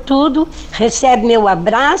por tudo. Recebe meu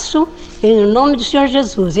abraço em nome do Senhor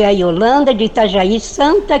Jesus. É a Yolanda de Itajaí,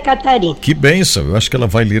 Santa Catarina. Que bênção. Eu acho que ela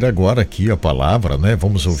vai ler agora aqui a palavra, né?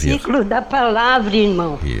 Vamos ouvir. Ciclo da palavra,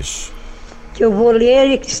 irmão. Isso. Que eu vou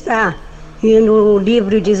ler, que está no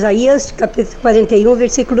livro de Isaías, capítulo 41,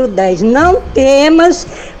 versículo 10. Não temas,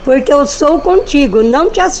 porque eu sou contigo. Não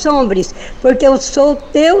te assombres, porque eu sou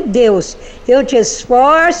teu Deus. Eu te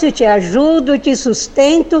esforço, te ajudo, te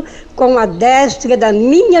sustento com a destra da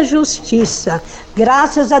minha justiça.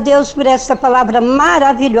 Graças a Deus por essa palavra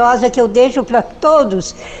maravilhosa que eu deixo para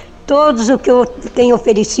todos o que eu tenho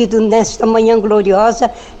oferecido nesta manhã gloriosa.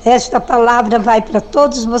 Esta palavra vai para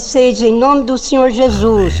todos vocês em nome do Senhor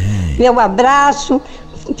Jesus. Amém. Meu abraço,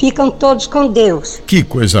 ficam todos com Deus. Que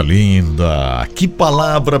coisa linda, que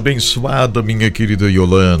palavra abençoada, minha querida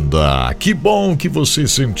Yolanda. Que bom que você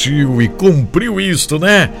sentiu e cumpriu isto,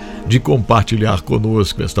 né? De compartilhar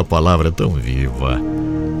conosco esta palavra tão viva,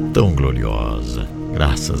 tão gloriosa.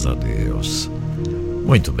 Graças a Deus.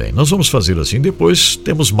 Muito bem, nós vamos fazer assim, depois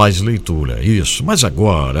temos mais leitura, isso. Mas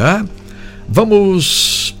agora,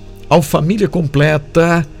 vamos ao Família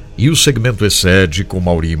Completa e o segmento ESED com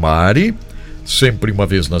Mauri e Mari. Sempre uma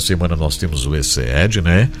vez na semana nós temos o ESED,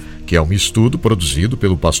 né? Que é um estudo produzido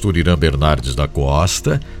pelo pastor Irã Bernardes da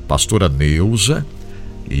Costa, pastora Neuza,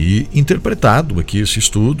 e interpretado aqui esse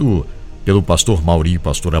estudo pelo pastor Mauri e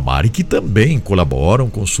pastora Mari, que também colaboram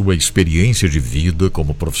com sua experiência de vida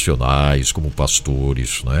como profissionais, como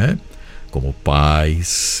pastores, né? Como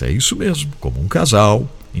pais, é isso mesmo, como um casal.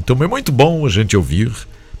 Então é muito bom a gente ouvir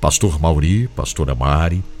pastor Mauri, pastora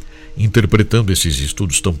Mari, interpretando esses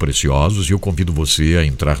estudos tão preciosos, e eu convido você a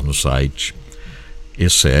entrar no site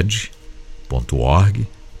esed.org.br,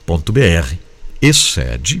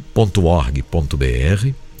 esed.org.br.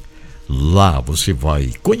 Lá você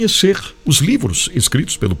vai conhecer os livros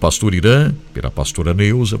escritos pelo pastor Irã, pela pastora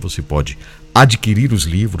Neuza. Você pode adquirir os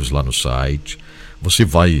livros lá no site. Você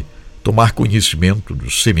vai tomar conhecimento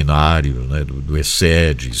do seminário, né, do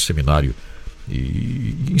ESED, seminário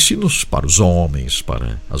e ensinos para os homens,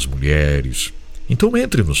 para as mulheres. Então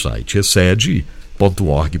entre no site esed.org.br.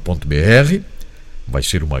 Vai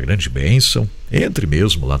ser uma grande bênção. Entre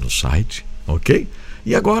mesmo lá no site, ok?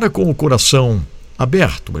 E agora, com o coração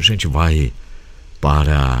aberto, a gente vai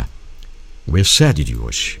para o ESED de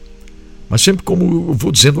hoje. Mas sempre, como eu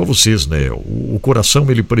vou dizendo a vocês, né, o coração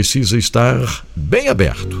ele precisa estar bem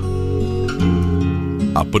aberto.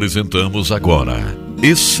 Apresentamos agora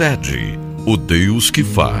ESED, o Deus que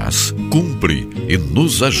faz, cumpre e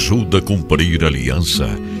nos ajuda a cumprir a aliança,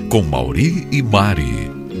 com Mauri e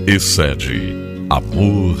Mari. ESED,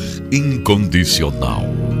 amor incondicional.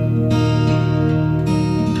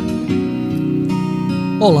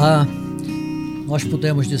 Olá, nós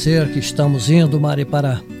podemos dizer que estamos indo, Mari,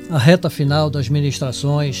 para a reta final das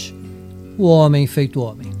ministrações, o homem feito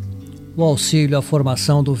homem, o auxílio à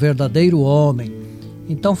formação do verdadeiro homem.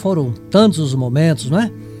 Então foram tantos os momentos, não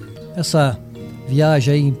é? Essa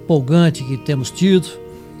viagem aí empolgante que temos tido,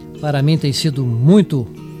 para mim tem sido muito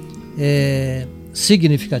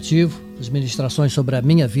significativo, as ministrações sobre a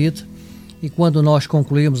minha vida. E quando nós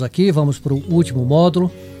concluímos aqui, vamos para o último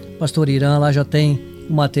módulo. Pastor Irã lá já tem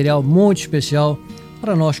um material muito especial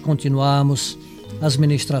para nós continuarmos as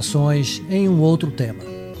ministrações em um outro tema.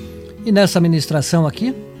 E nessa ministração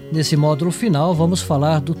aqui, nesse módulo final, vamos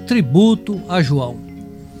falar do tributo a João.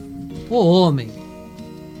 O homem.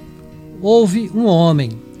 Houve um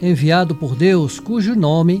homem enviado por Deus cujo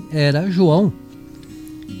nome era João.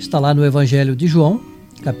 Está lá no Evangelho de João,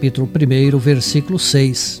 capítulo 1, versículo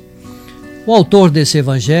 6. O autor desse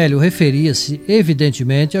evangelho referia-se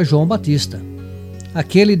evidentemente a João Batista,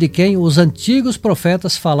 aquele de quem os antigos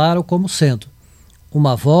profetas falaram como sendo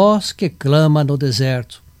uma voz que clama no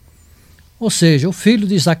deserto. Ou seja, o filho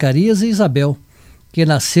de Zacarias e Isabel, que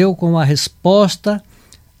nasceu com a resposta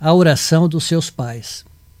à oração dos seus pais.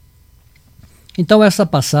 Então essa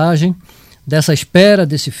passagem dessa espera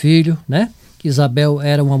desse filho, que Isabel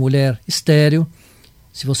era uma mulher estéril,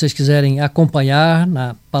 se vocês quiserem acompanhar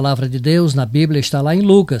na palavra de Deus, na Bíblia, está lá em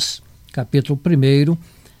Lucas, capítulo 1,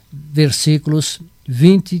 versículos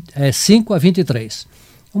 5 a 23.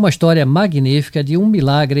 Uma história magnífica de um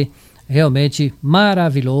milagre realmente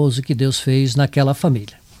maravilhoso que Deus fez naquela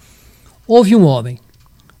família. Houve um homem.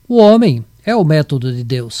 O homem é o método de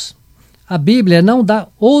Deus. A Bíblia não dá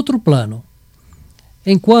outro plano.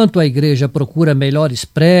 Enquanto a igreja procura melhores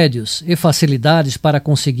prédios e facilidades para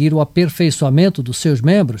conseguir o aperfeiçoamento dos seus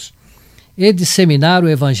membros e disseminar o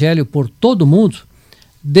evangelho por todo o mundo,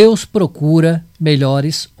 Deus procura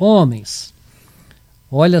melhores homens.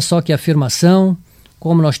 Olha só que afirmação,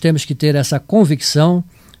 como nós temos que ter essa convicção,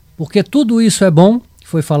 porque tudo isso é bom,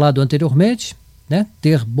 foi falado anteriormente,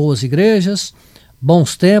 ter boas igrejas,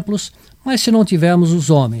 bons templos, mas se não tivermos os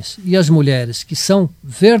homens e as mulheres que são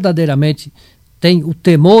verdadeiramente tem o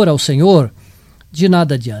temor ao Senhor, de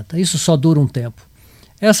nada adianta. Isso só dura um tempo.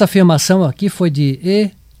 Essa afirmação aqui foi de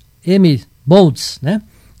E.M. Bounds,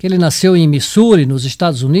 que ele nasceu em Missouri, nos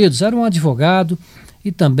Estados Unidos, era um advogado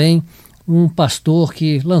e também um pastor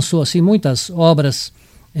que lançou assim muitas obras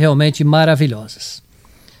realmente maravilhosas.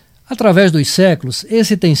 Através dos séculos,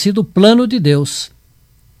 esse tem sido o plano de Deus.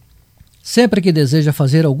 Sempre que deseja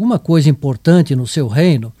fazer alguma coisa importante no seu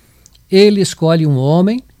reino, ele escolhe um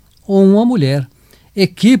homem ou uma mulher,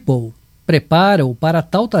 equipa-o, prepara-o para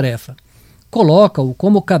tal tarefa, coloca-o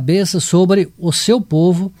como cabeça sobre o seu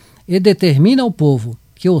povo e determina ao povo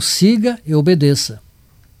que o siga e obedeça.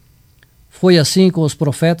 Foi assim com os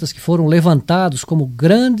profetas que foram levantados como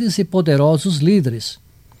grandes e poderosos líderes,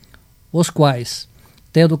 os quais,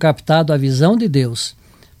 tendo captado a visão de Deus,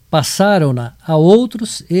 passaram-na a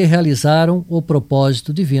outros e realizaram o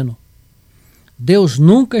propósito divino. Deus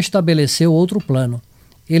nunca estabeleceu outro plano.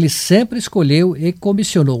 Ele sempre escolheu e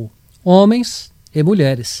comissionou homens e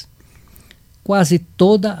mulheres. Quase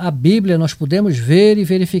toda a Bíblia nós podemos ver e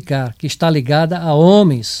verificar que está ligada a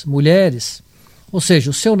homens, mulheres, ou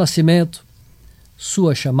seja, o seu nascimento,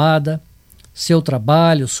 sua chamada, seu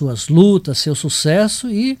trabalho, suas lutas, seu sucesso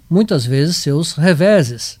e, muitas vezes, seus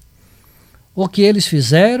reveses. O que eles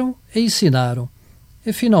fizeram e ensinaram.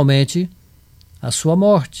 E, finalmente, a sua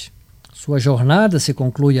morte. Sua jornada se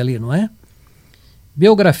conclui ali, não é?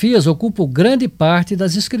 Biografias ocupam grande parte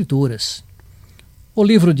das Escrituras. O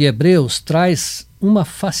livro de Hebreus traz uma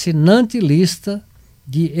fascinante lista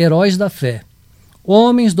de heróis da fé,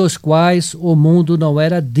 homens dos quais o mundo não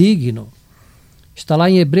era digno. Está lá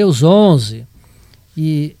em Hebreus 11,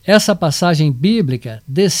 e essa passagem bíblica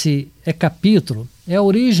desse capítulo é a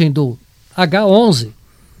origem do H11,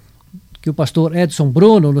 que o pastor Edson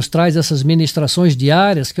Bruno nos traz essas ministrações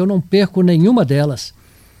diárias, que eu não perco nenhuma delas.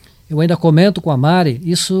 Eu ainda comento com a Mari,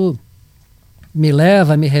 isso me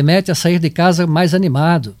remete a sair de casa mais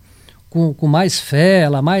animado, com mais fé,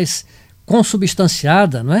 ela mais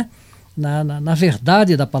consubstanciada, não é? Na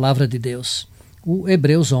verdade da palavra de Deus. O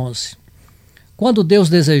Hebreus 11. Quando Deus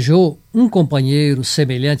desejou um companheiro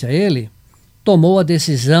semelhante a ele, tomou a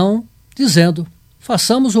decisão dizendo,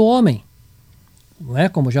 façamos o homem. Não é?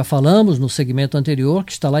 Como já falamos no segmento anterior,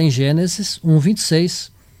 que está lá em Gênesis 1:26.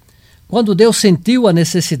 Quando Deus sentiu a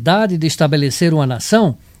necessidade de estabelecer uma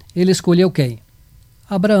nação, ele escolheu quem?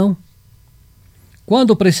 Abraão.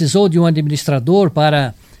 Quando precisou de um administrador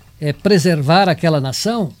para preservar aquela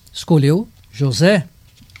nação, escolheu José.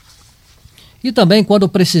 E também quando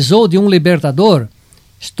precisou de um libertador,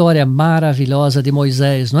 história maravilhosa de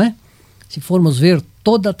Moisés, não é? Se formos ver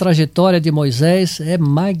toda a trajetória de Moisés, é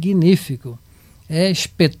magnífico, é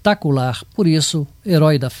espetacular, por isso,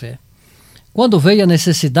 herói da fé. Quando veio a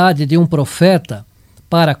necessidade de um profeta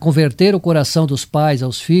para converter o coração dos pais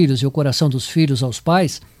aos filhos e o coração dos filhos aos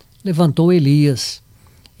pais, levantou Elias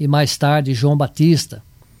e mais tarde João Batista,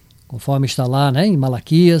 conforme está lá, né, em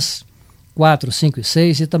Malaquias 4, 5 e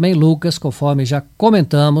 6, e também Lucas, conforme já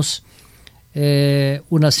comentamos,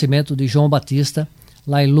 o nascimento de João Batista,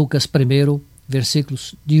 lá em Lucas 1,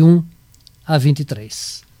 versículos de 1 a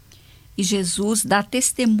 23. E Jesus dá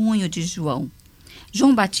testemunho de João.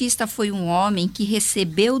 João Batista foi um homem que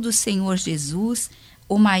recebeu do Senhor Jesus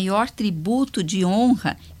o maior tributo de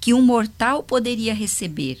honra que um mortal poderia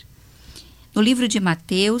receber. No livro de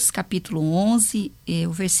Mateus, capítulo 11,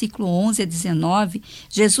 o versículo 11 a 19,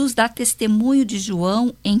 Jesus dá testemunho de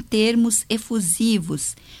João em termos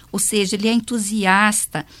efusivos, ou seja, ele é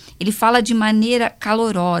entusiasta, ele fala de maneira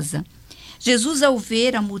calorosa. Jesus, ao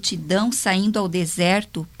ver a multidão saindo ao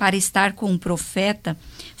deserto para estar com um profeta,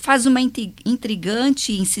 faz uma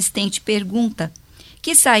intrigante e insistente pergunta: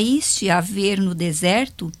 que saíste a ver no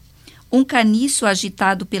deserto? Um caniço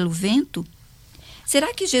agitado pelo vento?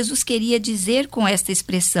 Será que Jesus queria dizer com esta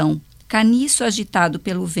expressão, caniço agitado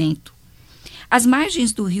pelo vento? Às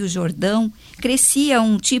margens do Rio Jordão crescia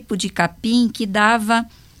um tipo de capim que dava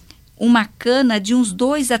uma cana de uns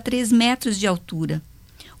 2 a 3 metros de altura.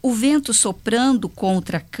 O vento soprando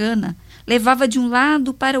contra a cana levava de um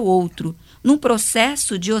lado para o outro, num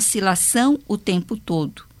processo de oscilação o tempo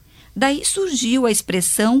todo. Daí surgiu a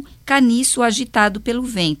expressão caniço agitado pelo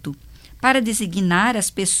vento, para designar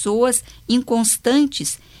as pessoas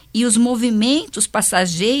inconstantes e os movimentos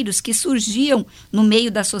passageiros que surgiam no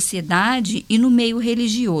meio da sociedade e no meio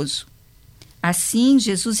religioso. Assim,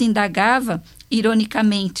 Jesus indagava,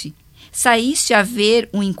 ironicamente: saíste a ver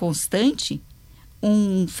um inconstante,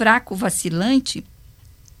 um fraco vacilante,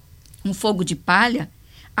 um fogo de palha?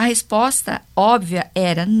 A resposta óbvia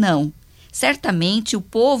era não. Certamente o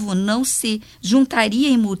povo não se juntaria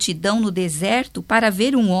em multidão no deserto para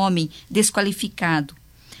ver um homem desqualificado.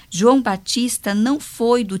 João Batista não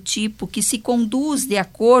foi do tipo que se conduz de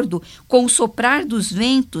acordo com o soprar dos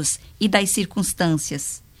ventos e das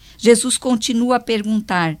circunstâncias. Jesus continua a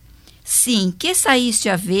perguntar: sim, que saíste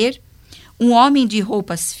a ver? Um homem de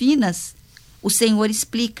roupas finas? O Senhor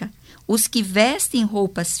explica: os que vestem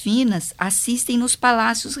roupas finas assistem nos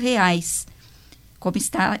palácios reais, como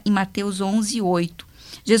está em Mateus 11, 8.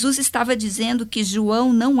 Jesus estava dizendo que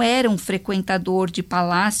João não era um frequentador de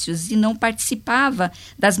palácios e não participava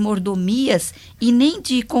das mordomias e nem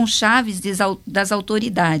de conchaves das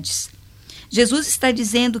autoridades. Jesus está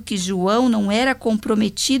dizendo que João não era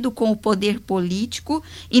comprometido com o poder político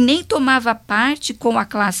e nem tomava parte com a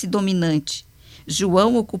classe dominante.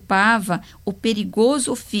 João ocupava o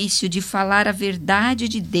perigoso ofício de falar a verdade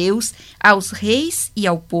de Deus aos reis e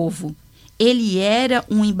ao povo. Ele era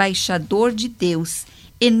um embaixador de Deus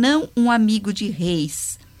e não um amigo de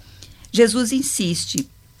reis. Jesus insiste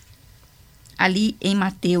ali em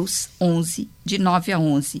Mateus 11, de 9 a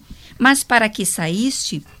 11. Mas para que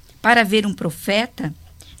saíste? Para ver um profeta?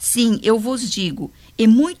 Sim, eu vos digo, e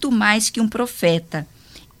muito mais que um profeta.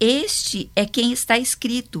 Este é quem está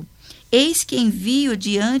escrito: eis que envio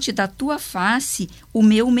diante da tua face o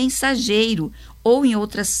meu mensageiro. Ou em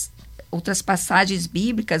outras passagens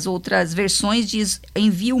bíblicas, outras versões diz: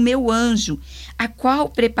 envio o meu anjo, a qual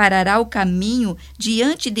preparará o caminho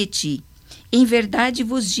diante de ti. Em verdade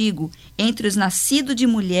vos digo, entre os nascidos de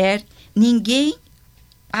mulher, ninguém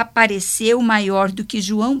apareceu maior do que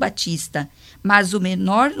João Batista, mas o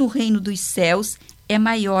menor no reino dos céus é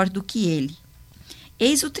maior do que ele.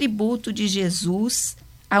 Eis o tributo de Jesus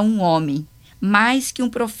a um homem, mais que um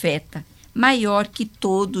profeta, maior que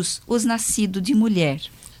todos os nascidos de mulher.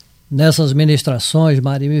 Nessas ministrações,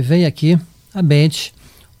 Mari, me vem aqui à mente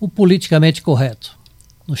o politicamente correto.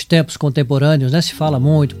 Nos tempos contemporâneos, se fala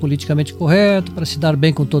muito politicamente correto, para se dar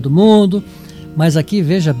bem com todo mundo, mas aqui,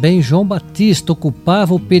 veja bem, João Batista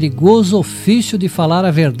ocupava o perigoso ofício de falar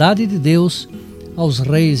a verdade de Deus aos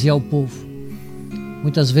reis e ao povo.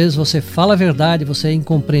 Muitas vezes você fala a verdade, você é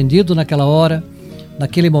incompreendido naquela hora,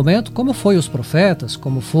 naquele momento, como foi os profetas,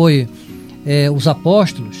 como foi os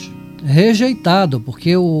apóstolos, rejeitado,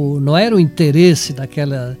 porque não era o interesse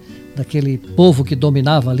daquele povo que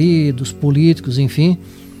dominava ali, dos políticos, enfim.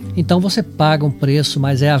 Então você paga um preço,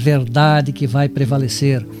 mas é a verdade que vai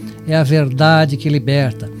prevalecer, é a verdade que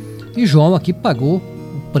liberta. E João aqui pagou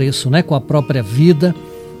o preço, com a própria vida,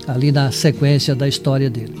 ali na sequência da história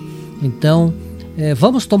dele. Então,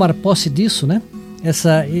 vamos tomar posse disso,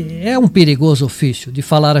 Essa é um perigoso ofício de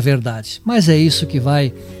falar a verdade, mas é isso que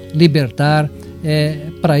vai libertar. É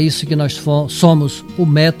para isso que nós somos o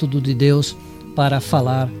método de Deus para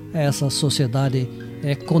falar a essa sociedade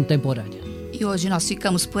contemporânea. E hoje nós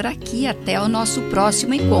ficamos por aqui, até o nosso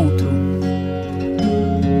próximo encontro.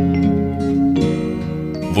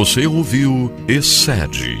 Você ouviu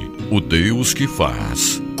Excede, o Deus que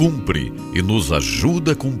faz, cumpre e nos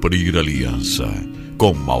ajuda a cumprir a aliança.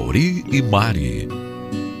 Com Mauri e Mari.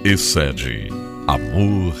 Excede,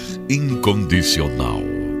 amor incondicional.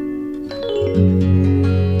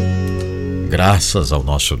 Graças ao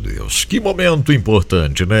nosso Deus. Que momento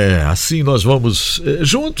importante, né? Assim nós vamos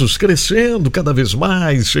juntos crescendo cada vez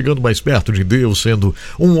mais, chegando mais perto de Deus, sendo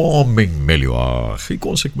um homem melhor e,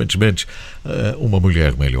 consequentemente, uma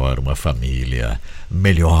mulher melhor, uma família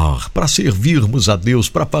melhor, para servirmos a Deus,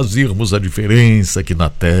 para fazermos a diferença aqui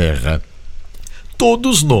na terra.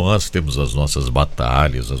 Todos nós temos as nossas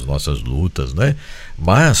batalhas, as nossas lutas, né?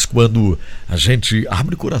 Mas quando a gente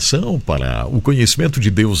abre o coração para o conhecimento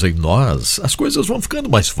de Deus em nós, as coisas vão ficando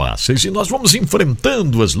mais fáceis e nós vamos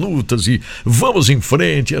enfrentando as lutas e vamos em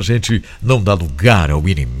frente, a gente não dá lugar ao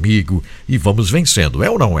inimigo e vamos vencendo. É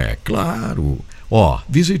ou não é? Claro!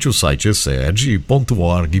 Visite o site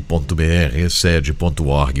excede.org.br,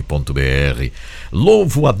 excede.org.br.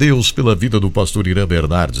 Louvo a Deus pela vida do pastor Irã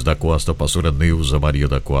Bernardes da Costa, pastora Neuza Maria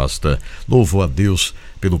da Costa. Louvo a Deus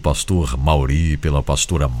pelo pastor Mauri, pela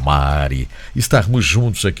pastora Mari. Estarmos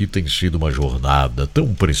juntos aqui tem sido uma jornada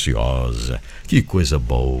tão preciosa. Que coisa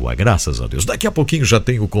boa, graças a Deus. Daqui a pouquinho já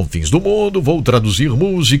tem o Confins do Mundo, vou traduzir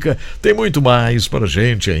música. Tem muito mais para a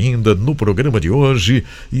gente ainda no programa de hoje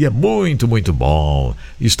e é muito, muito bom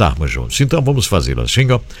estarmos juntos. Então vamos fazer assim,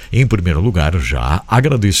 em primeiro lugar, já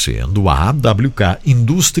agradecendo a AWK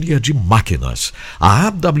Indústria de Máquinas. A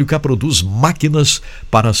AWK produz máquinas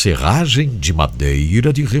para serragem de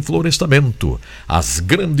madeira de reflorestamento. As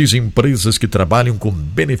grandes empresas que trabalham com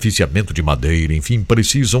beneficiamento de madeira, enfim,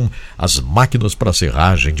 precisam as máquinas para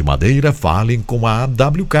serragem de madeira, falem com a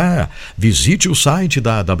AWK. Visite o site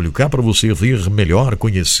da AWK para você ver melhor,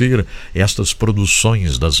 conhecer estas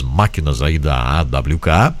produções das máquinas aí da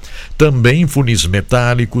AWK. Também funis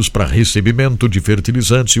metálicos para recebimento de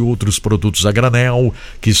fertilizantes e outros produtos a granel,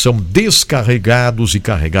 que são descarregados e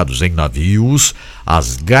carregados em navios.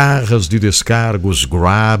 As garras de descargos,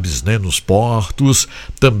 grabs, nos portos.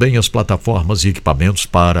 Também as plataformas e equipamentos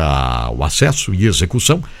para o acesso e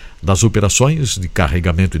execução das operações de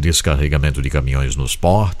carregamento e descarregamento de caminhões nos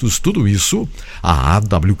portos. Tudo isso a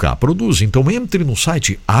AWK produz. Então entre no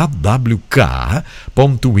site awk.ind.br,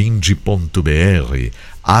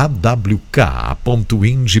 awk.ind.br.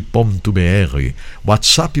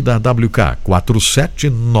 WhatsApp da AWK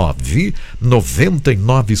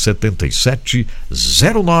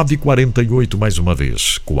 479-9977-0948, mais uma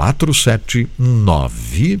vez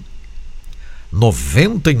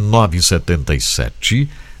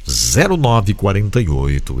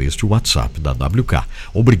 479-9977-0948, este é o WhatsApp da AWK.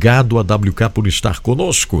 Obrigado a AWK por estar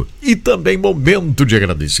conosco. E também momento de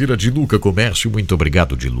agradecer a Diluca Comércio. Muito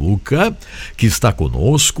obrigado, Diluca, que está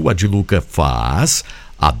conosco. A Diluca faz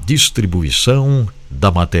a distribuição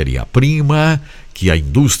da matéria-prima que a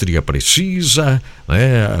indústria precisa,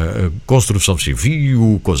 construção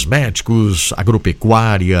civil, cosméticos,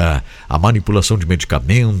 agropecuária, a manipulação de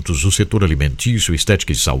medicamentos, o setor alimentício,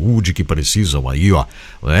 estética e saúde, que precisam aí,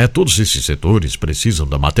 todos esses setores precisam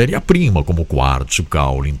da matéria-prima, como quartzo,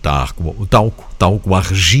 caule, talco,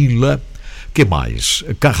 argila. Que mais?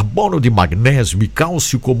 Carbono de magnésio e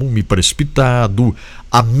cálcio comum e precipitado,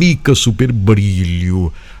 a mica super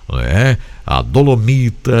brilho, a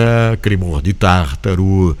dolomita, cremor de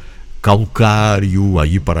tártaro, calcário,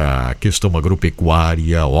 aí para a questão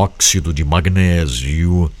agropecuária, óxido de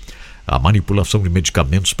magnésio, a manipulação de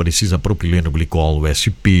medicamentos precisa propileno glicol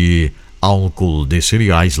SP, álcool de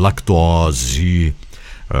cereais, lactose,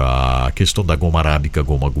 a questão da goma arábica,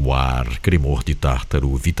 goma guar, cremor de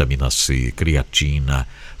tártaro, vitamina C, creatina.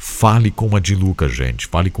 Fale com a Diluca, gente.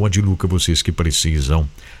 Fale com a Diluca, vocês que precisam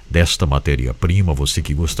desta matéria-prima, você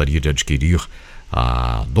que gostaria de adquirir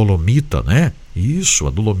a dolomita, Isso, a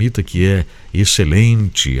dolomita que é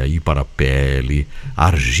excelente aí para a pele,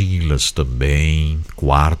 argilas também,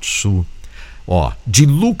 quartzo.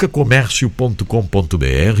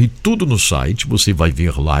 dilucacomércio.com.br, tudo no site, você vai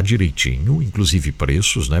ver lá direitinho, inclusive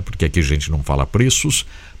preços, porque aqui a gente não fala preços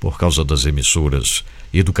por causa das emissoras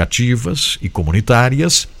educativas e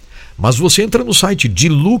comunitárias, mas você entra no site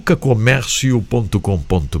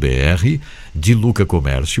dilucacomércio.com.br,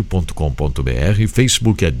 dilucacomércio.com.br,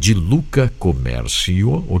 Facebook é Diluca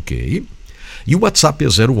Comércio, ok? E o WhatsApp é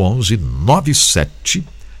 011 97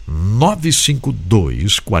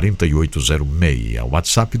 952 4806,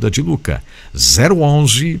 WhatsApp da Diluca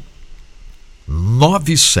 011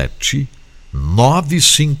 97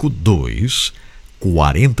 952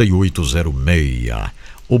 4806.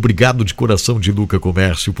 Obrigado de coração, Diluca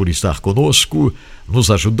Comércio, por estar conosco, nos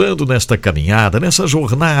ajudando nesta caminhada, nessa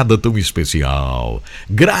jornada tão especial.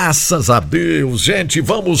 Graças a Deus, gente,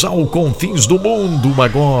 vamos ao Confins do Mundo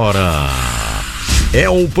agora. É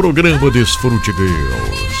o programa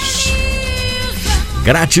DesfruteDeus.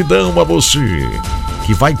 Gratidão a você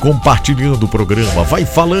que vai compartilhando o programa, vai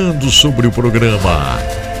falando sobre o programa.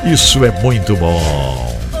 Isso é muito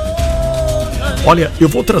bom. Olha, eu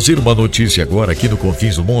vou trazer uma notícia agora aqui no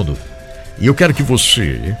Confins do Mundo. E eu quero que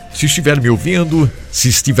você, se estiver me ouvindo, se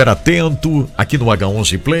estiver atento aqui no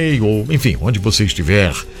H11 Play, ou enfim, onde você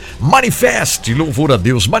estiver, manifeste louvor a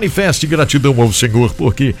Deus, manifeste gratidão ao Senhor,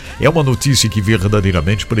 porque é uma notícia que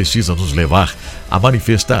verdadeiramente precisa nos levar a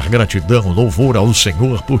manifestar gratidão, louvor ao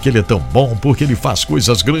Senhor, porque Ele é tão bom, porque Ele faz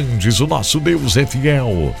coisas grandes. O nosso Deus é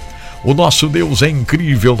fiel, o nosso Deus é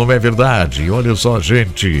incrível, não é verdade? Olha só,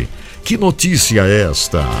 gente, que notícia é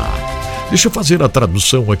esta? Deixa eu fazer a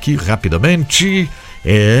tradução aqui rapidamente.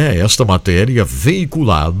 É esta matéria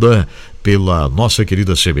veiculada pela nossa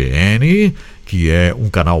querida CBN, que é um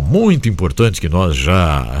canal muito importante que nós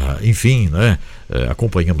já, enfim, né,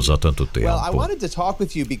 acompanhamos há tanto tempo.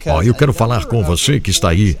 Eu quero falar com você que está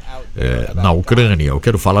aí na Ucrânia. Eu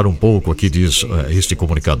quero falar um pouco aqui, diz este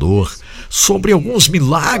comunicador, sobre alguns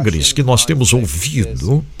milagres que nós temos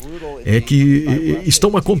ouvido que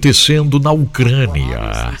estão acontecendo na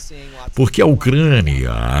Ucrânia. Porque a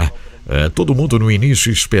Ucrânia, todo mundo no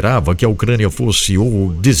início esperava que a Ucrânia fosse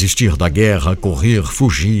ou desistir da guerra, correr,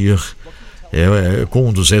 fugir, com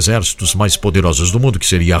um dos exércitos mais poderosos do mundo, que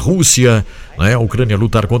seria a Rússia, né? A Ucrânia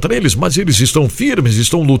lutar contra eles, mas eles estão firmes,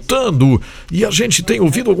 estão lutando, e a gente tem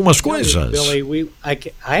ouvido algumas coisas.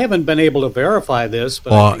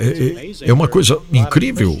 É uma coisa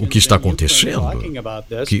incrível o que está acontecendo,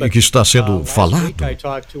 que está sendo falado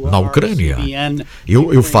na Ucrânia.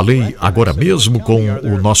 Eu falei agora mesmo com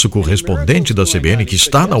o nosso correspondente da CBN que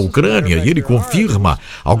está na Ucrânia, e ele confirma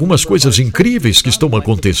algumas coisas incríveis que estão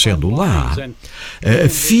acontecendo lá.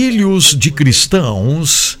 Filhos de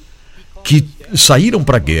cristãos que saíram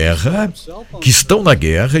para a guerra, que estão na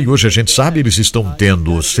guerra, e hoje a gente sabe, eles estão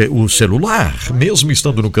tendo o celular, mesmo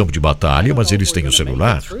estando no campo de batalha, mas eles têm o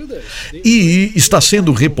celular. E está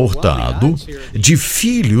sendo reportado de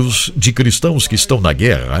filhos de cristãos que estão na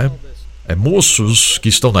guerra, moços que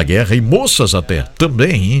estão na guerra, e moças até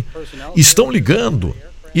também, estão ligando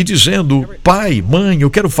e dizendo: pai, mãe, eu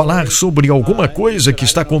quero falar sobre alguma coisa que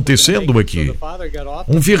está acontecendo aqui.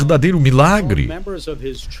 Um verdadeiro milagre.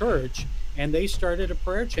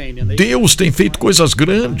 Deus tem feito coisas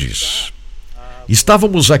grandes.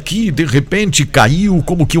 Estávamos aqui e de repente caiu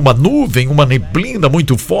como que uma nuvem, uma neblina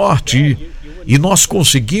muito forte, e nós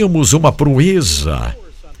conseguimos uma proeza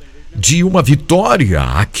de uma vitória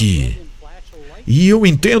aqui. E eu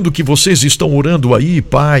entendo que vocês estão orando aí,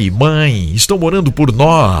 pai, mãe, estão orando por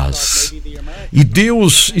nós. E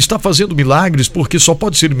Deus está fazendo milagres, porque só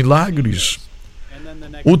pode ser milagres.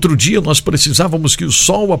 Outro dia nós precisávamos que o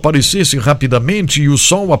sol aparecesse rapidamente, e o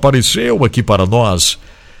sol apareceu aqui para nós.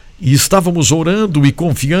 E estávamos orando e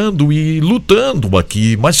confiando e lutando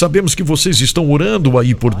aqui, mas sabemos que vocês estão orando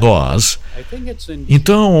aí por nós.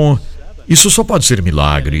 Então, isso só pode ser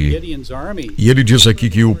milagre. E ele diz aqui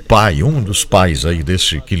que o pai, um dos pais aí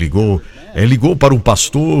desse que ligou para um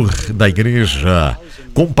pastor da igreja,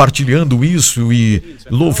 compartilhando isso e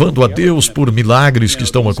louvando a Deus por milagres que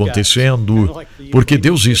estão acontecendo, porque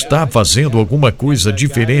Deus está fazendo alguma coisa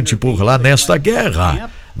diferente por lá nesta guerra.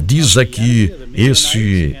 Diz aqui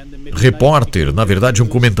esse repórter, na verdade um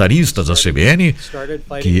comentarista da CBN,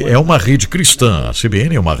 que é uma rede cristã. A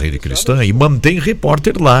CBN é uma rede cristã e mantém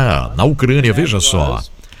repórter lá na Ucrânia, veja só.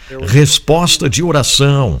 Resposta de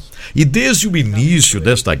oração. E desde o início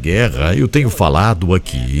desta guerra, eu tenho falado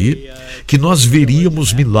aqui que nós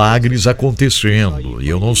veríamos milagres acontecendo. E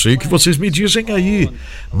eu não sei o que vocês me dizem aí,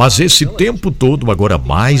 mas esse tempo todo, agora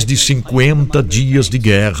mais de 50 dias de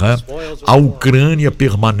guerra, a Ucrânia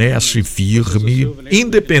permanece firme,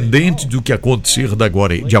 independente do que acontecer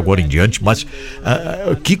de agora em diante. Mas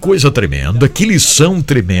que coisa tremenda, que lição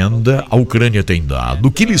tremenda a Ucrânia tem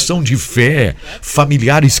dado, que lição de fé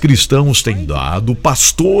familiares cristãos têm dado,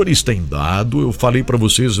 pastores têm dado. Eu falei para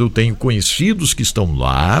vocês, eu tenho conhecidos que estão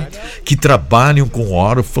lá, que trabalham com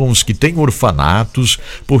órfãos, que têm orfanatos,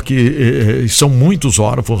 porque são muitos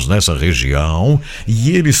órfãos nessa região,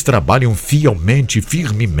 e eles trabalham fielmente,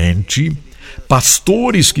 firmemente.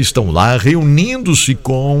 Pastores que estão lá reunindo-se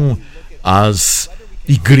com as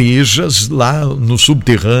igrejas lá no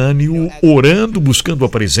subterrâneo, orando, buscando a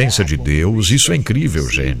presença de Deus. Isso é incrível,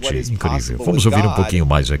 gente, incrível. Vamos ouvir um pouquinho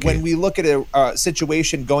mais aqui.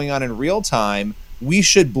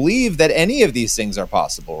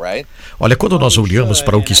 Olha, quando nós olhamos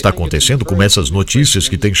para o que está acontecendo, com essas notícias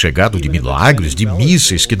que têm chegado de milagres, de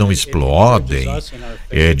mísseis que não explodem,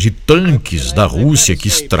 de tanques da Rússia que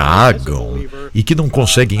estragam e que não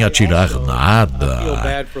conseguem atirar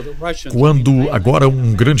nada. Quando agora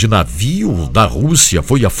um grande navio da Rússia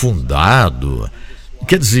foi afundado,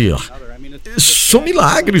 quer dizer, São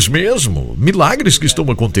milagres mesmo, milagres que estão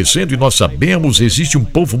acontecendo, e nós sabemos, existe um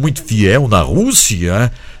povo muito fiel na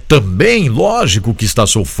Rússia, também, lógico, que está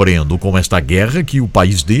sofrendo com esta guerra que o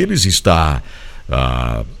país deles está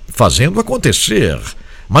fazendo acontecer.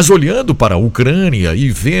 Mas olhando para a Ucrânia e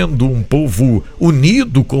vendo um povo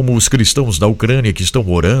unido como os cristãos da Ucrânia, que estão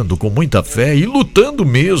orando com muita fé e lutando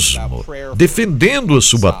mesmo, defendendo a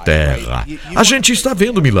sua terra, a gente está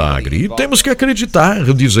vendo milagre e temos que acreditar,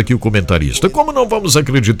 diz aqui o comentarista. Como não vamos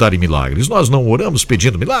acreditar em milagres? Nós não oramos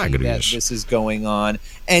pedindo milagres.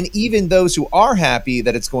 And even those who are happy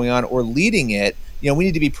that it's going on or leading it, we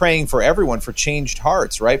need to be praying for everyone for changed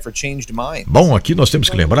hearts, right? For changed minds. Bom, aqui nós temos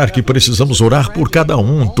que lembrar que precisamos orar por cada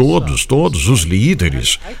um, todos os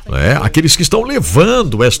líderes, né? Aqueles que estão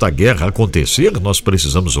levando esta guerra a acontecer, nós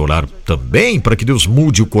precisamos orar também para que Deus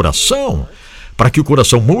mude o coração, para que o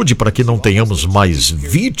coração mude, para que não tenhamos mais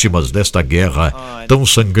vítimas desta guerra tão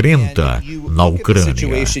sangrenta na Ucrânia.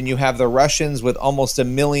 You have the Russians with almost 1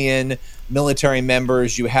 million military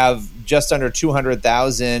members. You have just under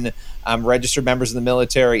 200,000 registered members of the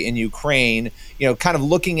military in Ukraine. Kind of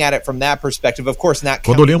looking at it from that perspective, of course, not.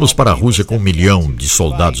 Quando olhamos para a Rússia com 1 milhão de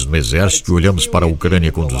soldados no exército e olhamos para a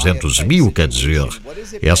Ucrânia com 200 mil, quer dizer,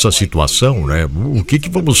 essa situação, né? O que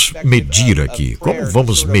vamos medir aqui? Como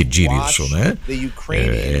vamos medir isso, né?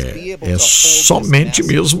 É somente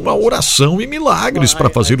mesmo a oração e milagres para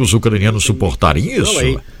fazer os ucranianos suportarem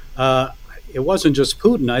isso. It wasn't just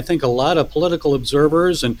Putin. I think a lot of political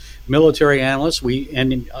observers and military analysts,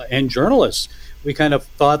 and journalists, we kind of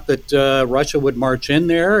thought that Russia would march in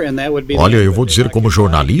there and that would be. Olha, eu vou dizer como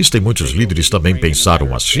jornalista, e muitos líderes também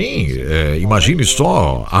pensaram assim. Imagine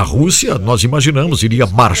só, a Rússia, nós imaginamos, iria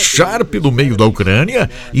marchar pelo meio da Ucrânia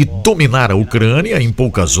e dominar a Ucrânia em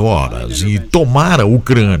poucas horas e tomar a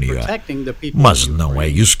Ucrânia. Mas não é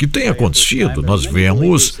isso que tem acontecido. Nós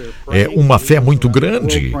vemos uma fé muito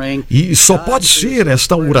grande e só pode ser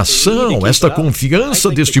esta oração, esta confiança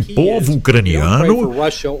deste povo ucraniano,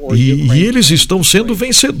 e eles estão sendo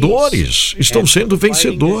vencedores,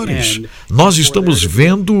 Nós estamos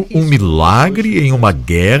vendo um milagre em uma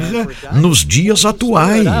guerra nos dias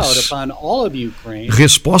atuais.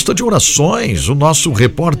 Resposta de orações. O nosso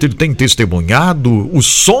repórter tem testemunhado o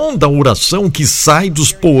som da oração que sai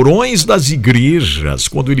dos porões das igrejas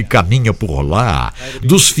quando ele caminha por lá,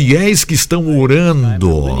 dos fiéis que estão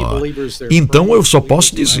orando. Então eu só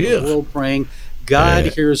posso dizer,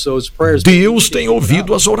 Deus tem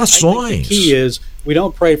ouvido as orações.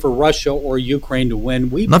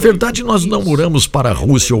 Na verdade, nós não oramos para a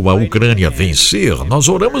Rússia ou a Ucrânia vencer, nós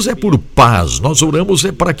oramos por paz, nós oramos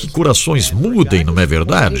para que corações mudem, não é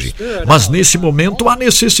verdade? Mas nesse momento há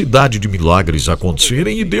necessidade de milagres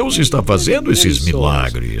acontecerem e Deus está fazendo esses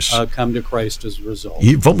milagres.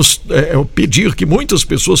 E vamos pedir que muitas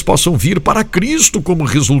pessoas possam vir para Cristo como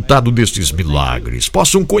resultado destes milagres,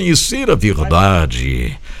 possam conhecer a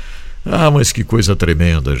verdade. Mas que coisa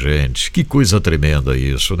tremenda, gente, que coisa tremenda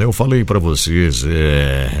isso, né? Eu falei para vocês,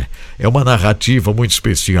 é uma narrativa muito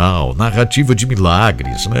especial, narrativa de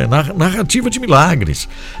milagres, né? Narrativa de milagres.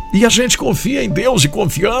 E a gente confia em Deus e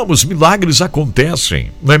confiamos, milagres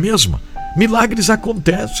acontecem, não é mesmo? Milagres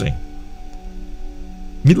acontecem.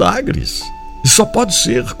 Milagres. E só pode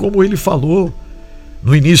ser como ele falou.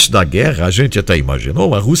 No início da guerra, a gente até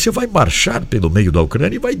imaginou, a Rússia vai marchar pelo meio da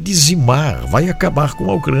Ucrânia e vai dizimar, vai acabar com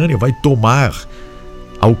a Ucrânia, vai tomar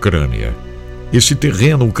a Ucrânia. Esse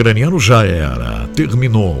terreno ucraniano já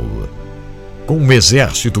terminou, com um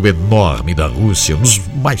exército enorme da Rússia, nos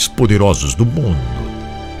mais poderosos do mundo.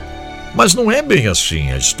 Mas não é bem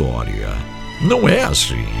assim a história. Não é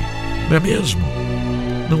assim, não é mesmo?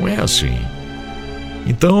 Não é assim.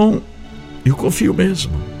 Então, eu confio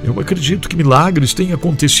mesmo. Eu acredito que milagres têm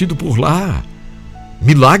acontecido por lá.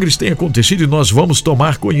 Milagres têm acontecido e nós vamos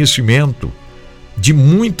tomar conhecimento de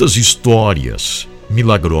muitas histórias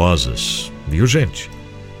milagrosas. Viu, gente?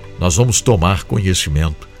 Nós vamos tomar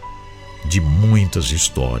conhecimento de muitas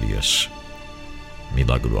histórias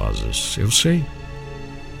milagrosas. Eu sei.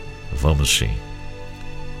 Vamos sim.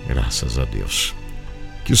 Graças a Deus.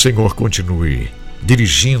 Que o Senhor continue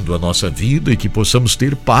dirigindo a nossa vida e que possamos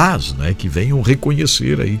ter paz, né? Que venham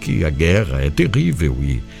reconhecer aí que a guerra é terrível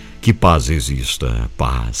e que paz exista.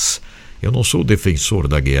 Paz. Eu não sou defensor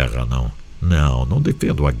da guerra, não. Não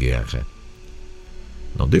defendo a guerra.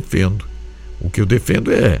 Não defendo. O que eu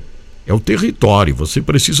defendo é o território. Você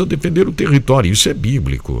precisa defender o território. Isso é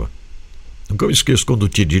bíblico. Nunca eu esqueço quando o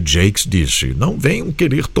T.D. Jakes disse: não venham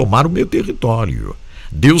querer tomar o meu território.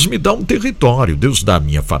 Deus me dá um território, Deus dá a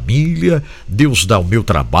minha família, Deus dá o meu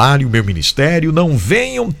trabalho, o meu ministério. Não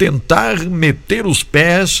venham tentar meter os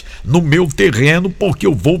pés no meu terreno porque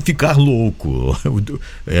eu vou ficar louco.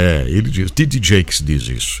 Ele diz, T.D. Jakes diz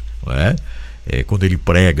isso, não é? Quando ele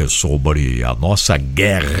prega sobre a nossa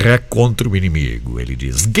guerra contra o inimigo, ele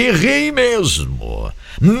diz: guerrei mesmo,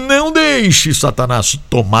 não deixe Satanás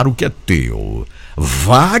tomar o que é teu,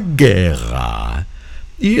 vá à guerra.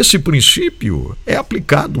 E esse princípio é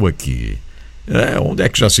aplicado aqui. Onde é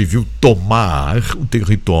que já se viu tomar o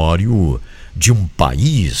território de um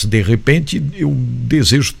país? De repente eu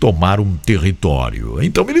desejo tomar um território,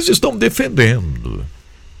 então eles estão defendendo.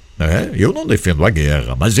 Eu não defendo a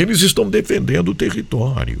guerra, mas eles estão defendendo o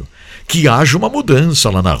território. Que haja uma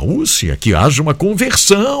mudança lá na Rússia, que haja uma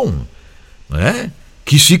conversão,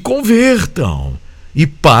 que se convertam e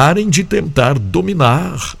parem de tentar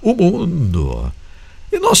dominar o mundo.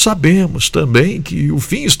 E nós sabemos também que o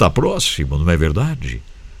fim está próximo, não é verdade?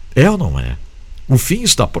 É ou não é? O fim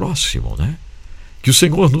está próximo, né? Que o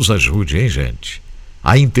Senhor nos ajude, hein, gente,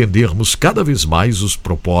 a entendermos cada vez mais os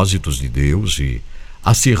propósitos de Deus e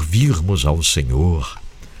a servirmos ao Senhor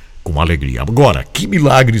com alegria. Agora, que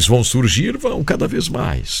milagres vão surgir? Vão cada vez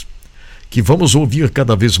mais. Que vamos ouvir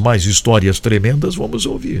cada vez mais histórias tremendas? Vamos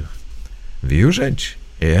ouvir. Viu, gente?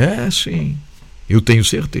 Sim. Eu tenho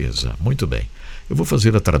certeza. Muito bem. Eu vou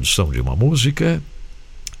fazer a tradução de uma música.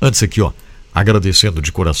 Antes aqui, agradecendo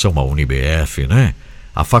de coração a UniBF, né?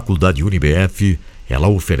 A faculdade UniBF, ela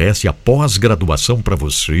oferece a pós-graduação para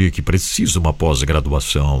você que precisa de uma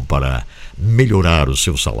pós-graduação para melhorar o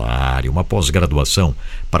seu salário, uma pós-graduação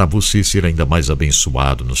para você ser ainda mais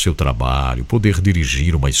abençoado no seu trabalho, poder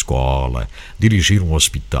dirigir uma escola, dirigir um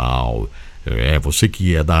hospital. Você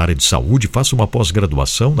que é da área de saúde, faça uma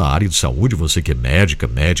pós-graduação na área de saúde. Você que é médica,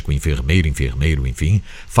 médico, enfermeiro, enfim,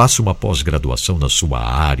 faça uma pós-graduação na sua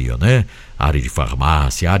área, né? Área de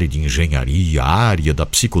farmácia, área de engenharia, área da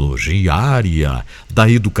psicologia, área da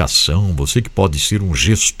educação. Você que pode ser um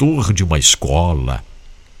gestor de uma escola,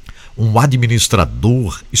 um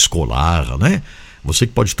administrador escolar, né? Você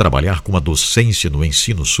que pode trabalhar com a docência no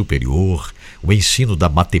ensino superior, o ensino da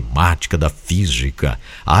matemática, da física,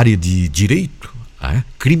 a área de direito,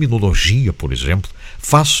 criminologia, por exemplo.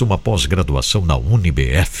 Faça uma pós-graduação na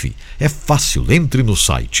UniBF. É fácil, entre no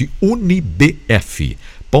site unibf.com.br.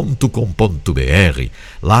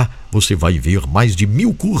 Lá você vai ver mais de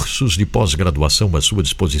 1000 cursos de pós-graduação à sua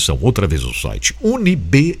disposição. Outra vez o site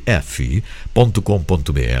unibf.com.br.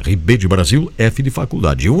 B de Brasil, F de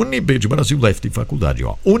faculdade. Unib de Brasil, F de faculdade.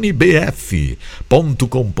 unibf.com.br.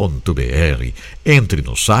 Entre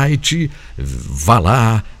no site, vá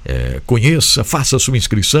lá, conheça, faça sua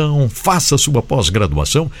inscrição, faça sua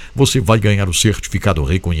pós-graduação. Você vai ganhar o certificado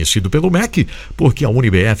reconhecido pelo MEC, porque a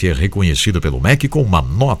UniBF é reconhecida pelo MEC com uma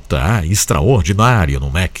nota extraordinária no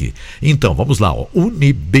MEC. Então, vamos lá,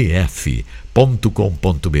 unibf.com.br,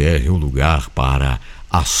 o lugar para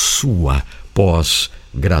a sua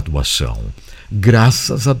pós-graduação.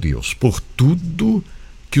 Graças a Deus por tudo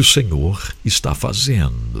que o Senhor está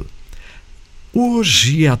fazendo.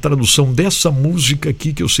 Hoje é a tradução dessa música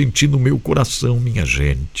aqui que eu senti no meu coração, minha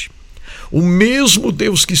gente. O mesmo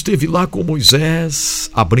Deus que esteve lá com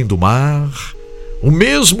Moisés, abrindo o mar, o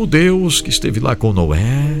mesmo Deus que esteve lá com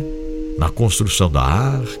Noé, na construção da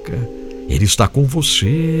arca, Ele está com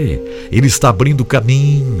você. Ele está abrindo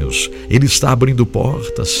caminhos, Ele está abrindo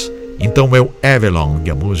portas. Então é o Avalon,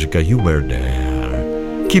 a música You Were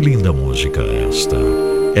There. Que linda música esta.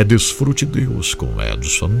 É DesfruteDeus com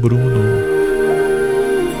Edson Bruno.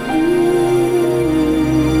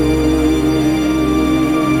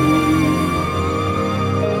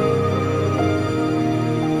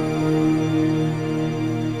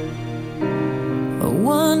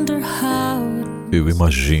 Eu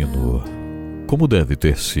imagino como deve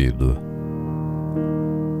ter sido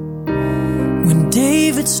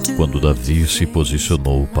quando Davi se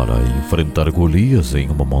posicionou para enfrentar Golias em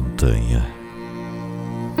uma montanha.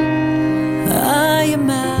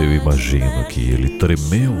 Eu imagino que ele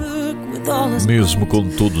tremeu, mesmo com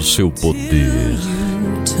todo o seu poder,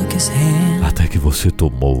 até que você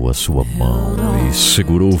tomou a sua mão e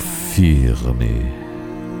segurou firme.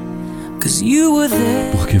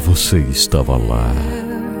 Porque você estava lá.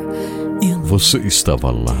 Você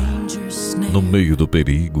estava lá, no meio do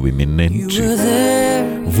perigo iminente.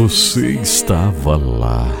 Você estava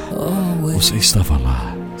lá. Você estava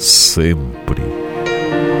lá, sempre.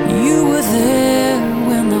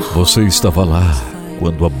 Você estava lá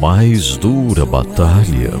quando a mais dura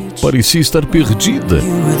batalha parecia estar perdida.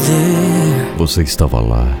 Você estava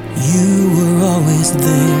lá.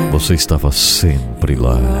 Você estava sempre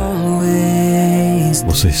lá.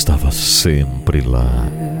 Você estava sempre lá.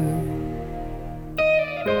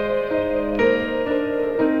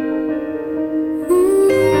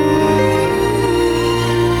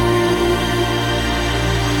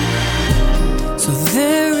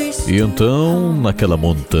 E então, naquela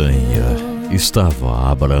montanha,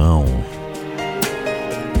 estava Abraão.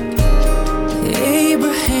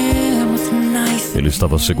 Ele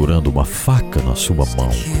estava segurando uma faca na sua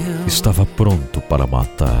mão. Estava pronto para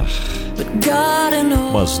matar.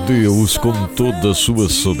 Mas Deus, com toda a sua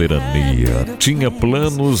soberania, tinha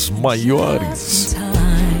planos maiores.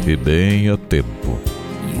 E bem a tempo,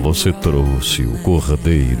 você trouxe o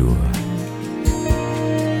cordeiro.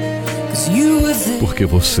 Porque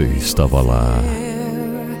você estava lá.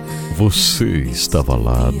 Você estava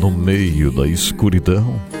lá no meio da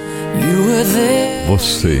escuridão.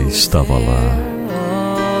 Você estava lá.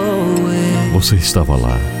 Você estava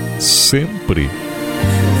lá sempre.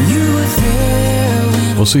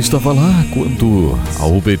 Você estava lá quando a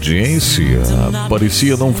obediência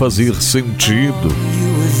parecia não fazer sentido.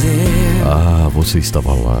 Ah, você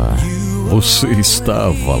estava lá. Você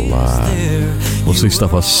estava lá. Você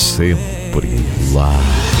estava sempre lá.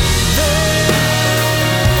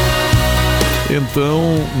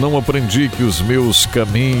 Então, não aprendi que os meus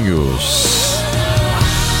caminhos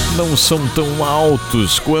não são tão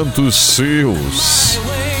altos quanto os seus.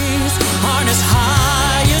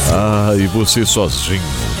 Ah, e você sozinho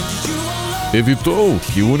evitou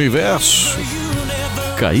que o universo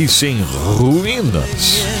caísse em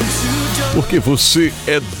ruínas. Porque você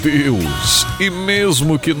é Deus. E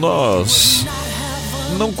mesmo que nós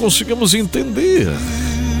não consigamos entender,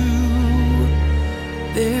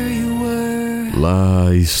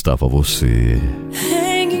 lá estava você.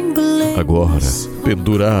 Agora,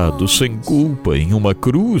 pendurado sem culpa em uma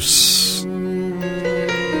cruz.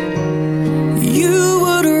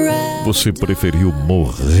 Você preferiu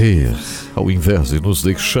morrer ao invés de nos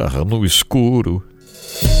deixar no escuro.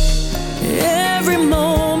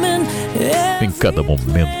 Em cada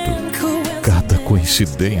momento, cada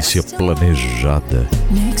coincidência planejada,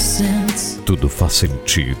 tudo faz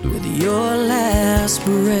sentido.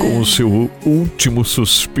 Com o seu último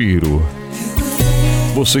suspiro,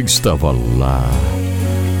 você estava lá.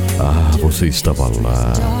 Ah, você estava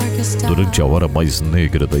lá. Durante a hora mais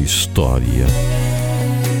negra da história,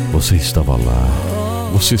 você estava lá.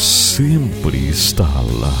 Você sempre está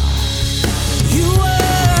lá.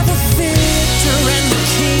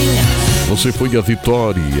 Você foi a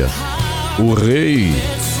vitória, o rei.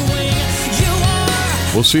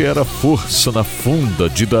 Você era a força na funda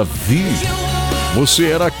de Davi. Você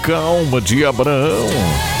era a calma de Abraão.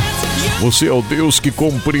 Você é o Deus que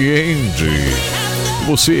compreende.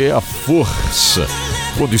 Você é a força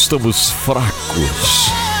quando estamos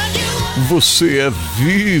fracos. Você é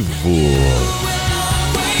vivo.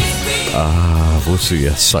 Ah, você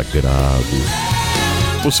é sagrado.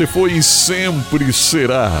 Você foi e sempre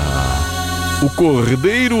será o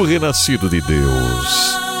Cordeiro renascido de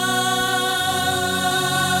Deus.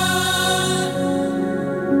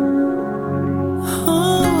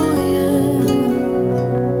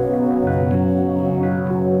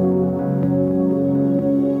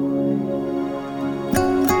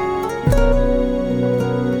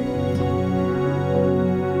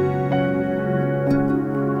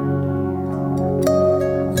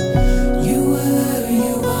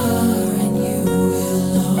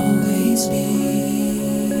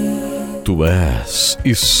 Tu és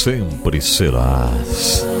e sempre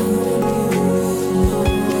serás.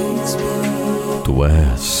 Tu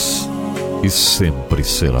és e sempre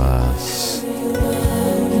serás.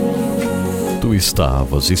 Tu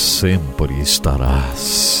estavas e sempre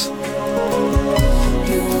estarás.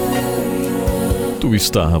 Tu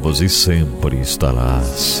estavas e sempre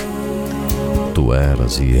estarás. Tu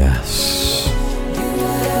eras e és.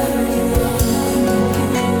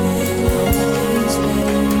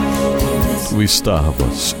 Tu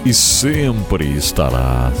estavas e sempre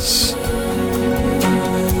estarás.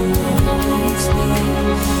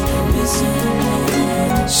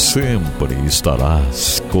 Sempre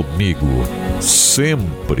estarás comigo.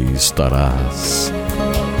 Sempre estarás.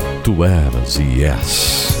 Tu eras e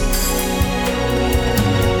és.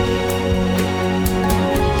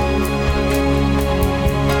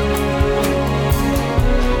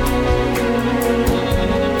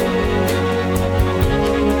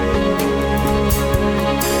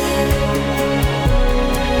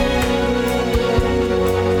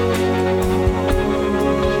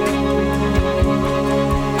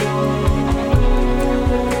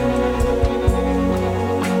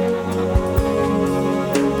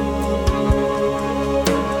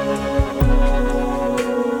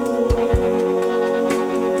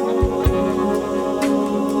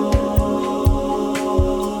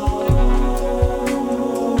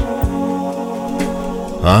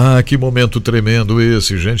 que momento tremendo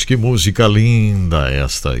esse, gente, que música linda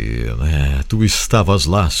esta aí, né? Tu estavas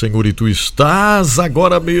lá, Senhor, e tu estás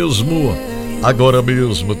agora mesmo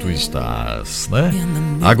tu estás, né?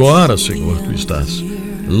 Agora, Senhor, tu estás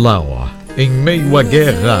lá, ó, em meio à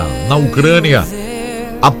guerra na Ucrânia,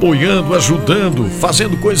 apoiando, ajudando,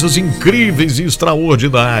 fazendo coisas incríveis e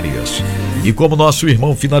extraordinárias. E como nosso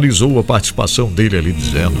irmão finalizou a participação dele ali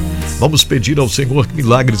dizendo, vamos pedir ao Senhor que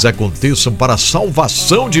milagres aconteçam para a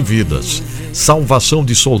salvação de vidas, salvação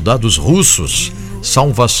de soldados russos,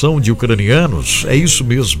 salvação de ucranianos, é isso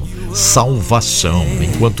mesmo, salvação.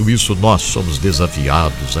 Enquanto isso, nós somos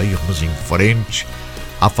desafiados a irmos em frente,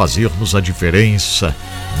 a fazermos a diferença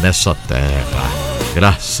nessa terra.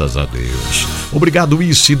 Graças a Deus. Obrigado,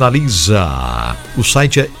 iSinaliza. O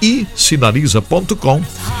site é isinaliza.com.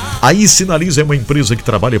 A iSinaliza é uma empresa que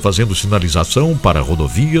trabalha fazendo sinalização para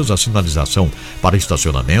rodovias, a sinalização para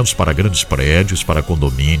estacionamentos, para grandes prédios, para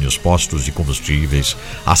condomínios, postos de combustíveis,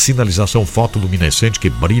 a sinalização fotoluminescente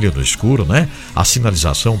que brilha no escuro, né? A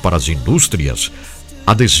sinalização para as indústrias,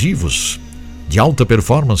 adesivos de alta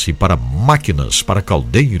performance para máquinas, para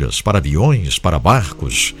caldeiras, para aviões, para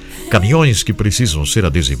barcos, caminhões que precisam ser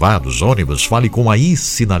adesivados, ônibus. Fale com a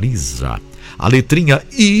iSinaliza. A letrinha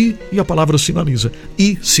I e a palavra sinaliza.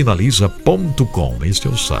 isinaliza.com. Este é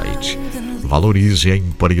o site. Valorize a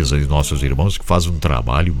empresa de nossos irmãos que fazem um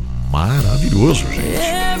trabalho maravilhoso,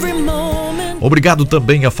 gente. Obrigado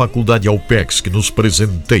também à Faculdade Alpex, que nos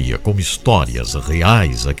presenteia com histórias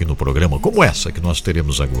reais aqui no programa, como essa que nós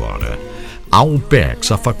teremos agora.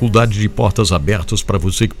 Alpex, a faculdade de portas abertas para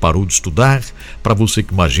você que parou de estudar, para você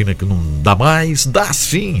que imagina que não dá mais, dá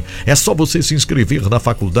sim. É só você se inscrever na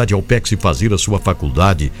Faculdade Alpex e fazer a sua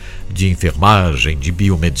faculdade de enfermagem, de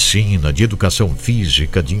biomedicina, de educação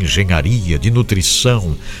física, de engenharia, de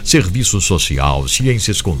nutrição, serviço social,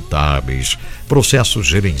 ciências contábeis, processos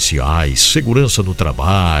gerenciais, segurança no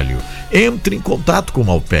trabalho. Entre em contato com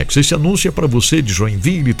a Alpex. Esse anúncio é para você de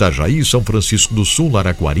Joinville, Itajaí, São Francisco do Sul,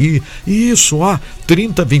 Araquari. Isso, ó,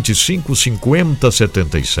 3025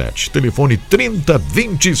 5077. Telefone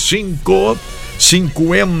 3025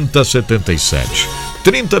 5077.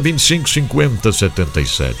 3025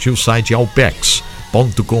 5077. O site é alpex.com.br.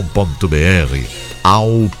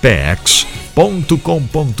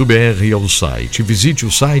 alpex.com.br é o site. Visite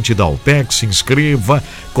o site da Alpex, se inscreva,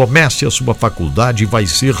 comece a sua faculdade e vai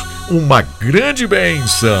ser uma grande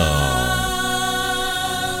bênção.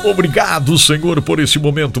 Obrigado, Senhor, por esse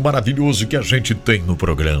momento maravilhoso que a gente tem no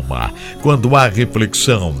programa. Quando há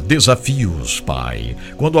reflexão, desafios, Pai.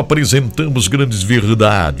 Quando apresentamos grandes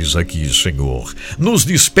verdades aqui, Senhor. Nos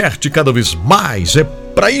desperte cada vez mais. É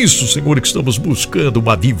para isso, Senhor, que estamos buscando um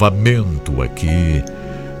avivamento aqui.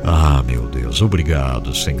 Ah, meu Deus,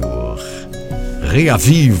 obrigado, Senhor.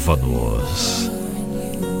 Reaviva-nos.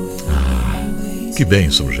 Ah, que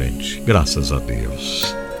bênção, gente. Graças a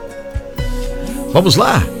Deus. Vamos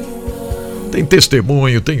lá? Tem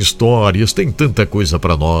testemunho, tem histórias, tem tanta coisa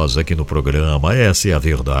para nós aqui no programa. Essa é a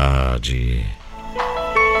verdade.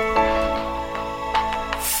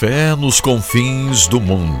 Fé nos confins do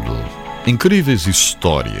mundo. Incríveis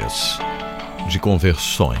histórias de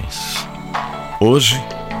conversões. Hoje,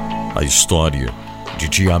 a história de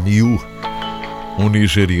Tiamiu, um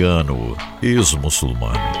nigeriano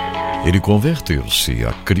ex-muçulmano. Ele converteu-se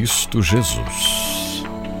a Cristo Jesus.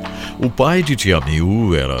 O pai de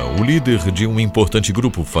Tiamiu era o líder de um importante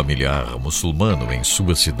grupo familiar muçulmano em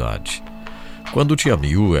sua cidade. Quando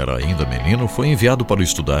Tiamiu era ainda menino, foi enviado para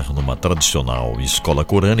estudar numa tradicional escola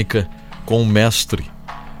corânica com um mestre,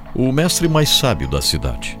 o mestre mais sábio da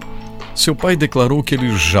cidade. Seu pai declarou que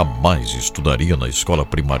ele jamais estudaria na escola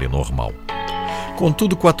primária normal.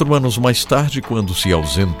 Contudo, 4 anos mais tarde, quando se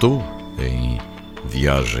ausentou em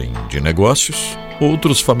viagem de negócios,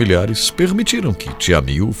 outros familiares permitiram que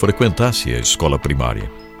Tiamiu frequentasse a escola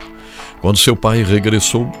primária. Quando seu pai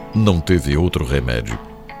regressou, não teve outro remédio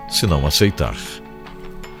senão aceitar.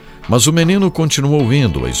 Mas o menino continuou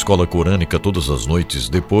indo à escola corânica todas as noites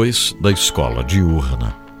depois da escola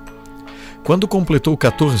diurna. Quando completou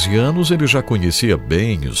 14 anos, ele já conhecia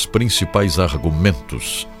bem os principais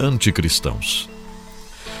argumentos anticristãos.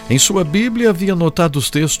 Em sua Bíblia havia anotado os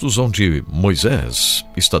textos onde Moisés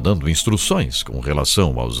está dando instruções com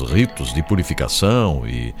relação aos ritos de purificação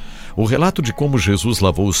e o relato de como Jesus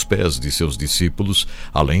lavou os pés de seus discípulos,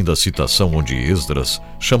 além da citação onde Esdras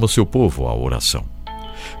chama seu povo à oração.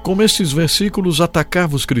 Com estes versículos,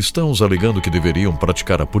 atacava os cristãos, alegando que deveriam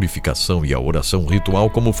praticar a purificação e a oração ritual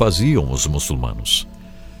como faziam os muçulmanos.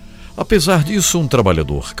 Apesar disso, um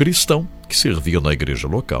trabalhador cristão, que servia na igreja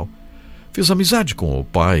local, fez amizade com o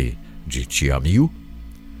pai de Tiamiu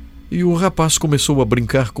E o rapaz começou a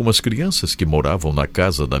brincar com as crianças que moravam na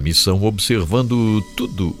casa da missão, observando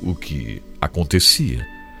tudo o que acontecia.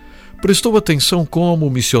 Prestou atenção como o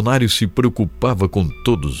missionário se preocupava com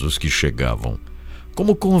todos os que chegavam,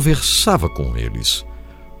 como conversava com eles,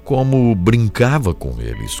 como brincava com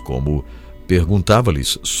eles, como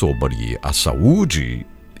perguntava-lhes sobre a saúde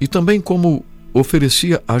e também como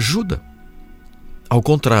oferecia ajuda. Ao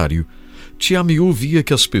contrário, Tiamiú via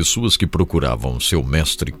que as pessoas que procuravam seu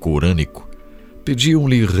mestre corânico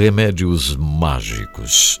pediam-lhe remédios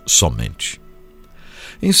mágicos somente.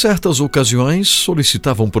 Em certas ocasiões,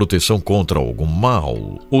 solicitavam proteção contra algum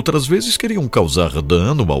mal, outras vezes queriam causar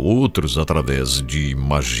dano a outros através de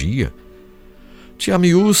magia.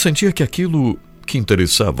 Tiamiú sentia que aquilo que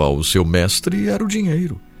interessava ao seu mestre era o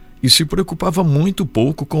dinheiro e se preocupava muito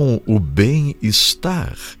pouco com o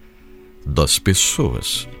bem-estar das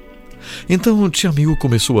pessoas. Então Tiamiú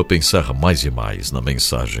começou a pensar mais e mais na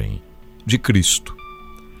mensagem de Cristo.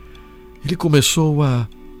 Ele começou a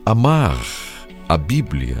amar a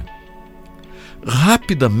Bíblia.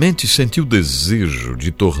 Rapidamente sentiu desejo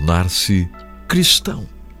de tornar-se cristão,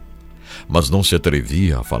 mas não se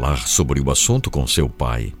atrevia a falar sobre o assunto com seu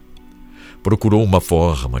pai. Procurou uma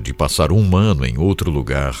forma de passar um ano em outro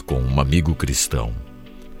lugar com um amigo cristão.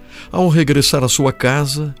 Ao regressar à sua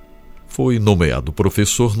casa, foi nomeado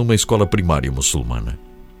professor numa escola primária muçulmana.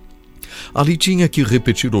 Ali tinha que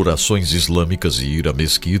repetir orações islâmicas e ir à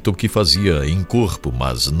mesquita, o que fazia em corpo,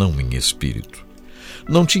 mas não em espírito.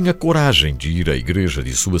 Não tinha coragem de ir à igreja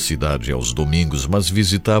de sua cidade aos domingos, mas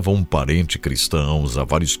visitava um parente cristão a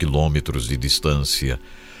vários quilômetros de distância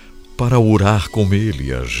para orar com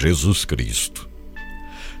ele a Jesus Cristo.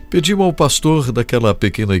 Pediu ao pastor daquela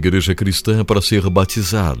pequena igreja cristã para ser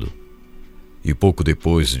batizado. E pouco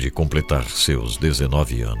depois de completar seus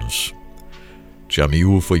 19 anos,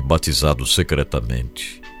 Tiamiú foi batizado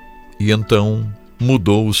secretamente e então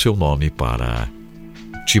mudou o seu nome para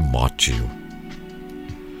Timóteo.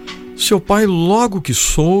 Seu pai, logo que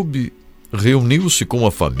soube, reuniu-se com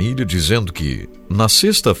a família dizendo que, na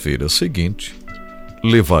sexta-feira seguinte,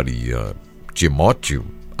 levaria Timóteo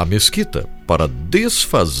à mesquita para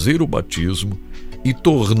desfazer o batismo e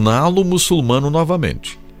torná-lo muçulmano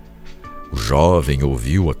novamente. O jovem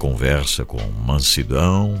ouviu a conversa com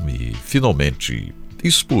mansidão e, finalmente,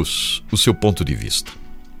 expôs o seu ponto de vista.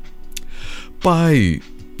 Pai,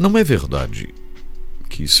 não é verdade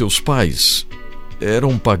que seus pais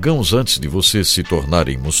eram pagãos antes de vocês se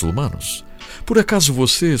tornarem muçulmanos? Por acaso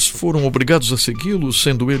vocês foram obrigados a segui-los,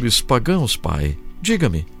 sendo eles pagãos, pai?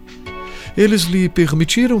 Diga-me. Eles lhe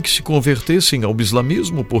permitiram que se convertessem ao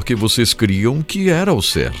islamismo porque vocês criam que era o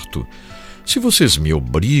certo. Se vocês me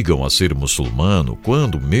obrigam a ser muçulmano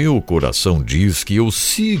quando meu coração diz que eu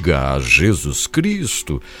siga a Jesus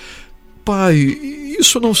Cristo, pai,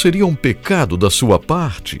 isso não seria um pecado da sua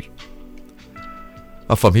parte?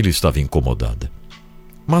 A família estava incomodada,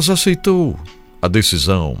 mas aceitou a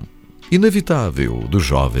decisão inevitável do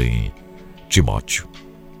jovem Timóteo.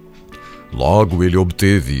 Logo ele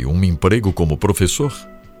obteve um emprego como professor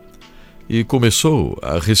e começou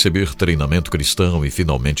a receber treinamento cristão e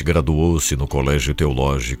finalmente graduou-se no Colégio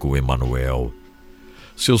Teológico Emanuel.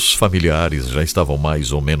 Seus familiares já estavam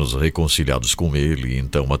mais ou menos reconciliados com ele,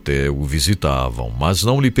 então até o visitavam, mas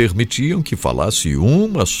não lhe permitiam que falasse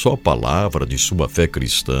uma só palavra de sua fé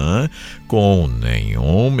cristã com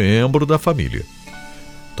nenhum membro da família.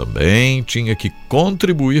 Também tinha que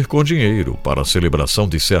contribuir com dinheiro para a celebração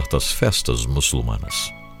de certas festas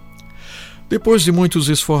muçulmanas. Depois de muitos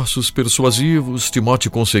esforços persuasivos,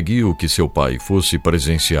 Timóteo conseguiu que seu pai fosse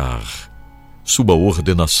presenciar sua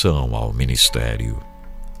ordenação ao ministério.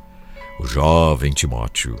 O jovem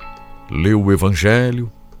Timóteo leu o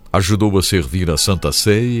Evangelho, ajudou a servir a Santa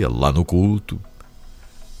Ceia lá no culto,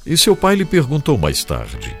 e seu pai lhe perguntou mais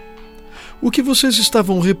tarde: "O que vocês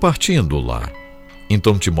estavam repartindo lá?"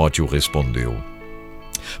 Então Timóteo respondeu: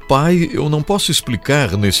 "Pai, eu não posso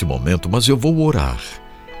explicar nesse momento, mas eu vou orar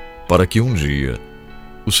para que um dia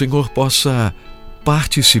o Senhor possa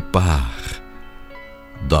participar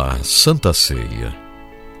da Santa Ceia."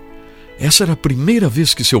 Essa era a primeira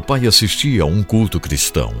vez que seu pai assistia a um culto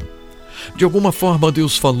cristão. De alguma forma,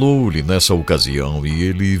 Deus falou-lhe nessa ocasião e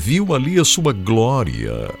ele viu ali a sua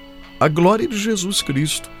glória, a glória de Jesus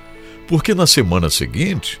Cristo, porque na semana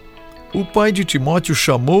seguinte, o pai de Timóteo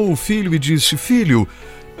chamou o filho e disse: "Filho,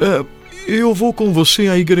 eu vou com você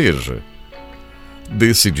à igreja."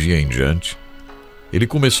 Desse dia em diante, ele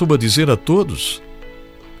começou a dizer a todos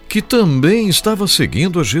que também estava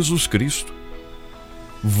seguindo a Jesus Cristo.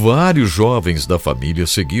 Vários jovens da família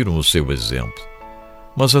seguiram o seu exemplo,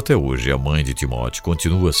 mas até hoje a mãe de Timóteo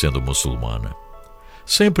continua sendo muçulmana.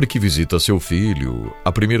 Sempre que visita seu filho,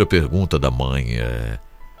 a primeira pergunta da mãe é: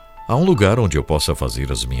 há um lugar onde eu possa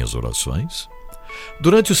fazer as minhas orações?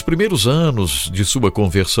 Durante os primeiros anos de sua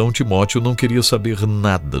conversão, Timóteo não queria saber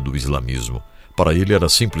nada do islamismo. Para ele era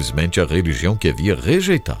simplesmente a religião que havia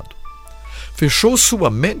rejeitado. Fechou sua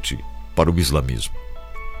mente para o islamismo.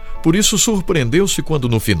 Por isso surpreendeu-se quando,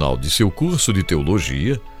 no final de seu curso de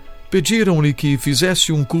teologia, pediram-lhe que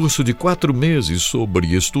fizesse um curso de 4 meses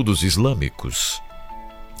sobre estudos islâmicos.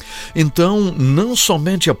 Então, não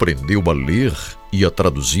somente aprendeu a ler e a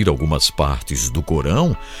traduzir algumas partes do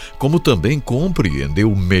Corão, como também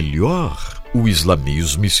compreendeu melhor o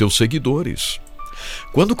islamismo e seus seguidores.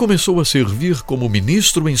 Quando começou a servir como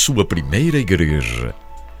ministro em sua primeira igreja,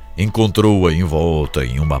 encontrou-a envolta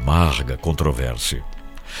em uma amarga controvérsia.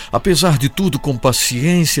 Apesar de tudo, com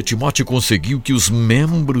paciência, Timóteo conseguiu que os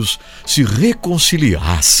membros se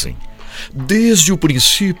reconciliassem. Desde o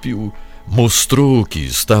princípio, mostrou que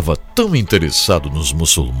estava tão interessado nos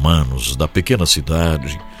muçulmanos da pequena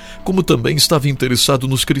cidade, como também estava interessado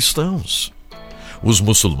nos cristãos. Os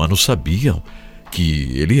muçulmanos sabiam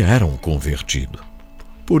que ele era um convertido.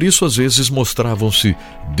 Por isso, às vezes, mostravam-se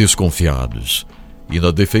desconfiados e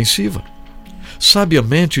na defensiva.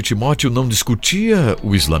 Sabiamente, Timóteo não discutia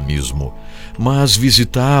o islamismo, mas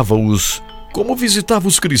visitava-os como visitava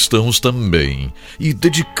os cristãos também, e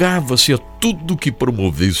dedicava-se a tudo que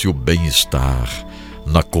promovesse o bem-estar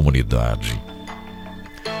na comunidade.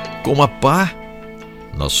 Com a pá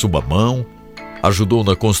na sua mão, ajudou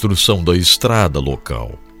na construção da estrada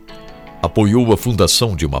local. Apoiou a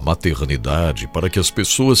fundação de uma maternidade para que as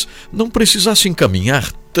pessoas não precisassem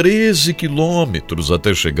caminhar 13 quilômetros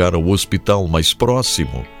até chegar ao hospital mais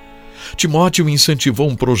próximo. Timóteo incentivou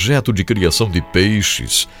um projeto de criação de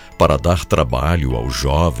peixes para dar trabalho aos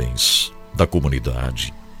jovens da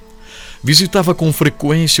comunidade. Visitava com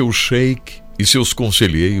frequência o sheik e seus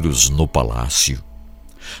conselheiros no palácio.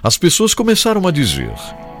 As pessoas começaram a dizer: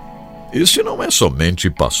 este não é somente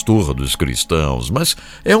pastor dos cristãos, mas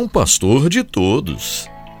é um pastor de todos.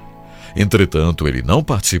 Entretanto, ele não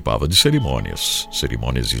participava de cerimônias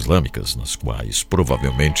islâmicas, nas quais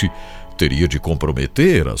provavelmente teria de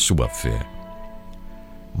comprometer a sua fé.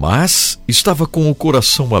 Mas estava com o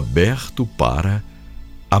coração aberto para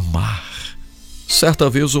amar. Certa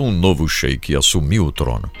vez, um novo sheik assumiu o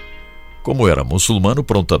trono. Como era muçulmano,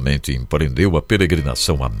 prontamente empreendeu a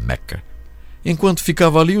peregrinação a Meca. Enquanto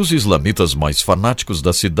ficava ali, os islamitas mais fanáticos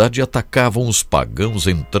da cidade atacavam os pagãos,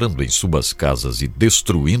 entrando em suas casas e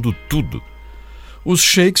destruindo tudo. Os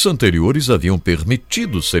sheiks anteriores haviam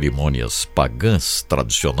permitido cerimônias pagãs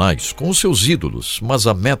tradicionais com os seus ídolos, mas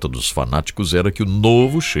a meta dos fanáticos era que o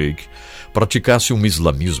novo sheik praticasse um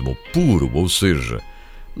islamismo puro, ou seja,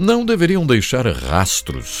 não deveriam deixar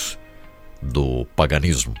rastros do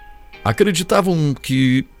paganismo. Acreditavam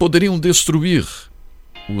que poderiam destruir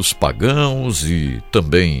os pagãos e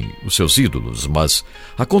também os seus ídolos, mas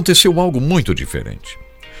aconteceu algo muito diferente.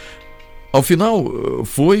 Ao final,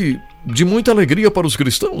 foi de muita alegria para os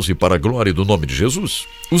cristãos e para a glória do nome de Jesus.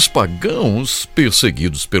 Os pagãos,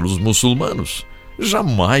 perseguidos pelos muçulmanos,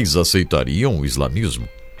 jamais aceitariam o islamismo.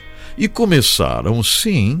 E começaram,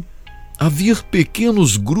 sim, a vir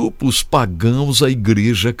pequenos grupos pagãos à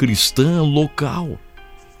igreja cristã local.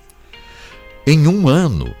 Em um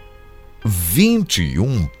ano,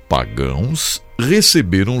 21 pagãos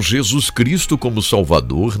receberam Jesus Cristo como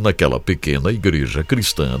Salvador naquela pequena igreja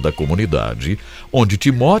cristã da comunidade onde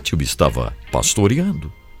Timóteo estava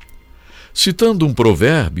pastoreando. Citando um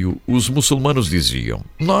provérbio, os muçulmanos diziam: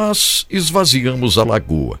 nós esvaziamos a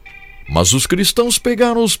lagoa, mas os cristãos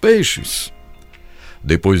pegaram os peixes.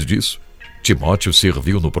 Depois disso, Timóteo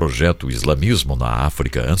serviu no projeto Islamismo na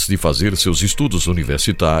África antes de fazer seus estudos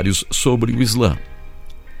universitários sobre o Islã.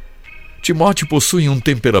 Timóteo possui um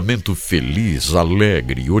temperamento feliz,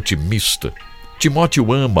 alegre e otimista.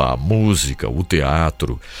 Timóteo ama a música, o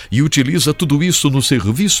teatro e utiliza tudo isso no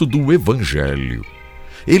serviço do Evangelho.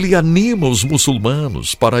 Ele anima os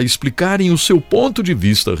muçulmanos para explicarem o seu ponto de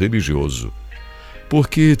vista religioso.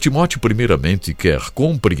 Porque Timóteo primeiramente quer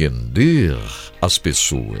compreender as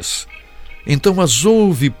pessoas. Então as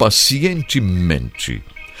ouve pacientemente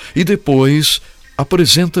e depois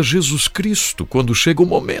apresenta Jesus Cristo quando chega o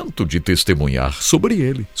momento de testemunhar sobre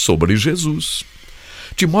ele, sobre Jesus.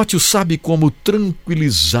 Timóteo sabe como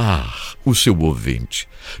tranquilizar o seu ouvinte.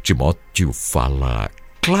 Timóteo fala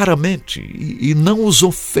claramente e não os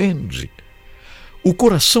ofende. O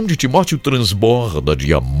coração de Timóteo transborda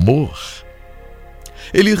de amor.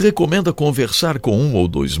 Ele recomenda conversar com 1 ou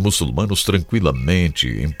 2 muçulmanos tranquilamente,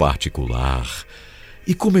 em particular,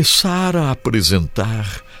 e começar a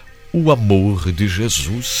apresentar o amor de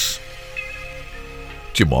Jesus.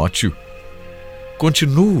 Timóteo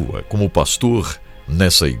continua como pastor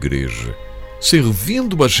nessa igreja,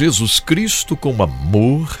 servindo a Jesus Cristo com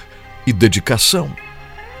amor e dedicação.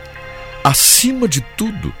 Acima de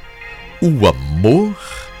tudo, o amor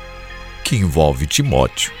que envolve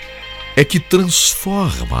Timóteo é que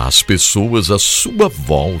transforma as pessoas à sua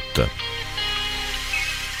volta.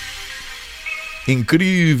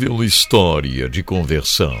 Incrível história de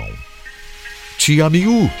conversão.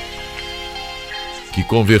 Tiamiú, que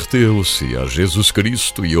converteu-se a Jesus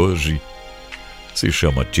Cristo e hoje se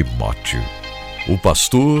chama Timóteo, o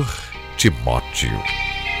pastor Timóteo.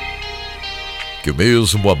 Que o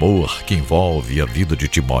mesmo amor que envolve a vida de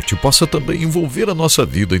Timóteo possa também envolver a nossa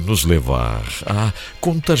vida e nos levar a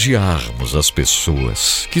contagiarmos as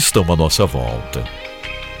pessoas que estão à nossa volta.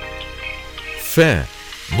 Fé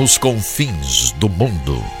nos confins do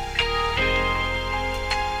mundo.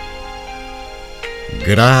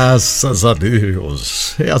 Graças a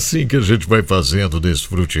Deus. É assim que a gente vai fazendo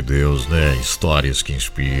Desfrute Deus, né? Histórias que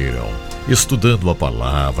inspiram, estudando a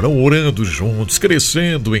palavra, orando juntos,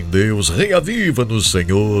 crescendo em Deus. Reaviva-nos,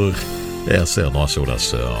 Senhor. Essa é a nossa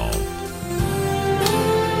oração.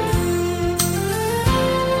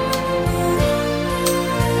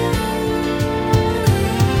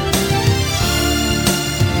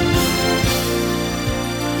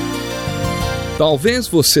 Talvez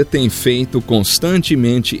você tenha feito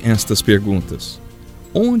constantemente estas perguntas.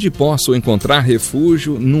 Onde posso encontrar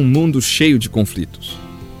refúgio num mundo cheio de conflitos?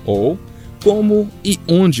 Ou, como e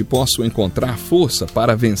onde posso encontrar força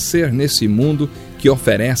para vencer nesse mundo que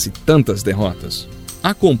oferece tantas derrotas?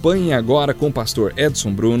 Acompanhe agora com o pastor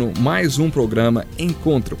Edson Bruno mais um programa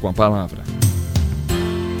Encontro com a Palavra.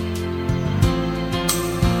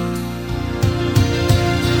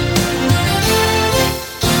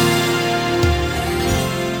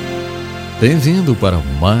 Bem-vindo para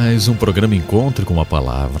mais um programa Encontro com a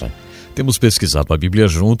Palavra. Temos pesquisado a Bíblia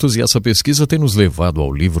juntos e essa pesquisa tem nos levado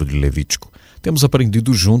ao livro de Levítico. Temos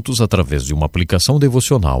aprendido juntos através de uma aplicação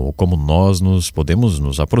devocional como nós podemos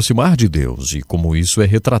nos aproximar de Deus e como isso é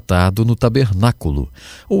retratado no tabernáculo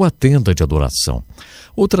ou a tenda de adoração.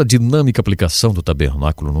 Outra dinâmica aplicação do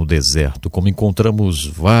tabernáculo no deserto, como encontramos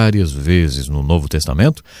várias vezes no Novo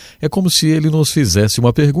Testamento, é como se ele nos fizesse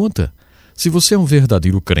uma pergunta. Se você é um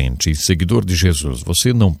verdadeiro crente e seguidor de Jesus,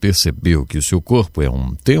 você não percebeu que o seu corpo é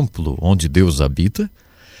um templo onde Deus habita?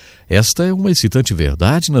 Esta é uma excitante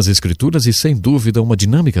verdade nas Escrituras e, sem dúvida, uma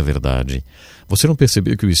dinâmica verdade. Você não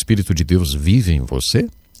percebeu que o Espírito de Deus vive em você?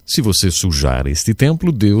 Se você sujar este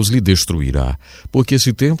templo, Deus lhe destruirá, porque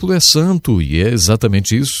esse templo é santo e é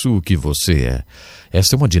exatamente isso que você é.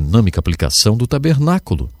 Esta é uma dinâmica aplicação do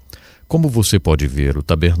tabernáculo. Como você pode ver, o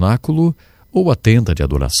tabernáculo ou a tenda de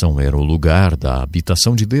adoração era o lugar da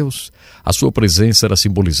habitação de Deus. A sua presença era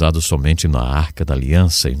simbolizada somente na Arca da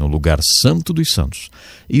Aliança e no lugar santo dos santos.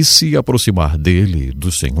 E se aproximar dele,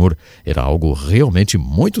 do Senhor, era algo realmente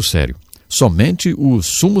muito sério. Somente o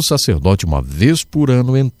sumo sacerdote, uma vez por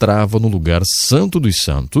ano, entrava no lugar santo dos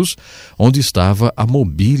santos, onde estava a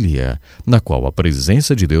mobília, na qual a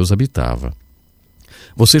presença de Deus habitava.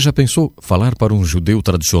 Você já pensou falar para um judeu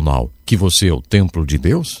tradicional que você é o templo de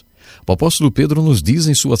Deus? O apóstolo Pedro nos diz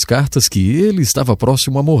em suas cartas que ele estava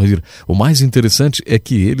próximo a morrer. O mais interessante é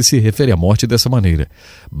que ele se refere à morte dessa maneira.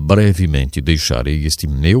 Brevemente deixarei este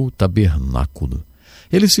meu tabernáculo.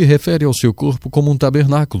 Ele se refere ao seu corpo como um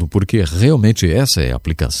tabernáculo, porque realmente essa é a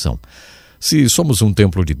aplicação. Se somos um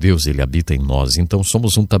templo de Deus, ele habita em nós, então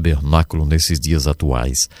somos um tabernáculo nesses dias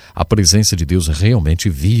atuais. A presença de Deus realmente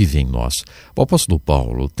vive em nós. O apóstolo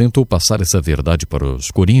Paulo tentou passar essa verdade para os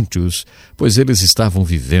coríntios, pois eles estavam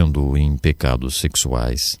vivendo em pecados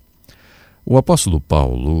sexuais. O apóstolo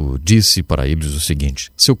Paulo disse para eles o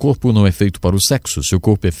seguinte: seu corpo não é feito para o sexo, seu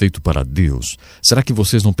corpo é feito para Deus. Será que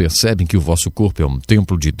vocês não percebem que o vosso corpo é um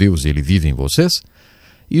templo de Deus e ele vive em vocês?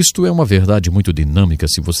 Isto é uma verdade muito dinâmica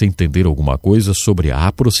se você entender alguma coisa sobre a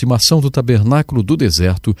aproximação do tabernáculo do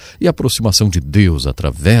deserto e a aproximação de Deus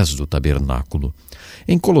através do tabernáculo.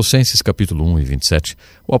 Em Colossenses capítulo 1 e 27,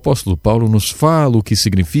 o apóstolo Paulo nos fala o que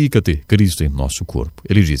significa ter Cristo em nosso corpo.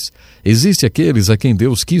 Ele diz: existe aqueles a quem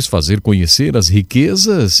Deus quis fazer conhecer as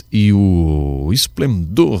riquezas e o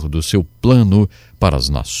esplendor do seu plano para as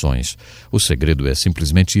nações. O segredo é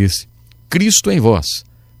simplesmente esse: Cristo em vós.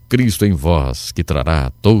 Cristo em vós, que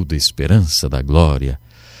trará toda a esperança da glória.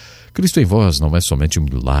 Cristo em vós não é somente um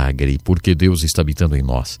milagre, porque Deus está habitando em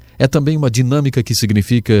nós. É também uma dinâmica que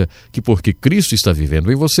significa que porque Cristo está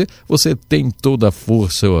vivendo em você, você tem toda a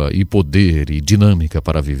força e poder e dinâmica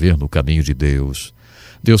para viver no caminho de Deus.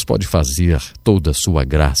 Deus pode fazer toda a sua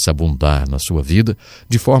graça abundar na sua vida,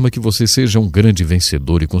 de forma que você seja um grande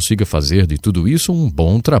vencedor e consiga fazer de tudo isso um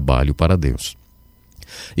bom trabalho para Deus.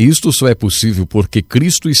 E isto só é possível porque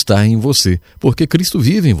Cristo está em você, porque Cristo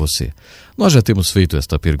vive em você. Nós já temos feito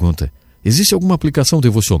esta pergunta. Existe alguma aplicação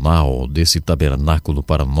devocional desse tabernáculo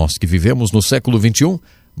para nós que vivemos no século XXI?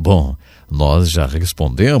 Bom, nós já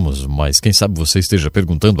respondemos, mas quem sabe você esteja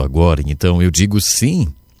perguntando agora, então eu digo sim.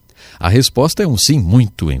 A resposta é um sim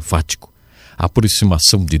muito enfático. A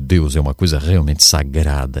aproximação de Deus é uma coisa realmente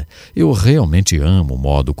sagrada. Eu realmente amo o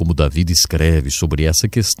modo como Davi escreve sobre essa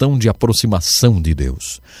questão de aproximação de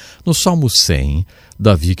Deus. No Salmo 100,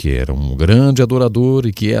 Davi, que era um grande adorador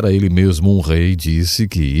e que era ele mesmo um rei, disse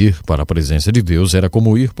que ir para a presença de Deus era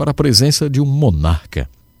como ir para a presença de um monarca.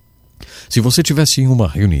 Se você tivesse em uma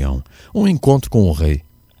reunião, um encontro com o rei,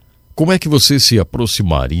 como é que você se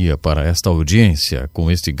aproximaria para esta audiência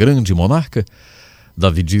com este grande monarca?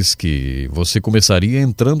 Davi diz que você começaria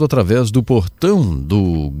entrando através do portão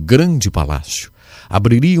do grande palácio.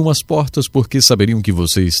 Abririam as portas porque saberiam que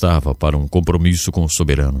você estava para um compromisso com o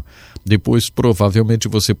soberano. Depois, provavelmente,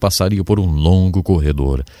 você passaria por um longo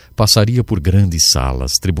corredor, passaria por grandes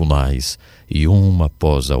salas, tribunais, e uma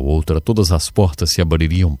após a outra, todas as portas se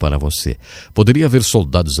abririam para você. Poderia haver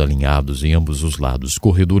soldados alinhados em ambos os lados,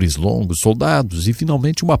 corredores longos, soldados, e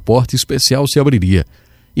finalmente uma porta especial se abriria.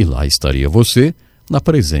 E lá estaria você, na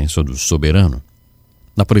presença do soberano.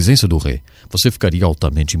 Na presença do rei, você ficaria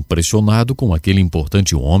altamente impressionado com aquele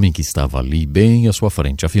importante homem que estava ali bem à sua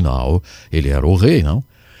frente. Afinal, ele era o rei, não?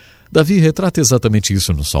 Davi retrata exatamente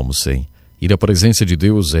isso no Salmo 100. Ir à presença de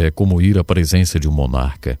Deus é como ir à presença de um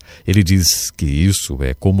monarca. Ele diz que isso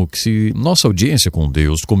é como se nossa audiência com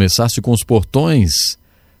Deus começasse com os portões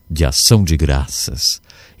de ação de graças.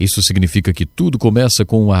 Isso significa que tudo começa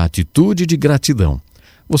com a atitude de gratidão.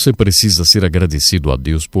 Você precisa ser agradecido a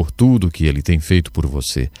Deus por tudo que Ele tem feito por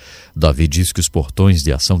você. Davi diz que os portões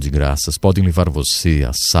de ação de graças podem levar você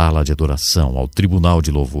à sala de adoração, ao tribunal de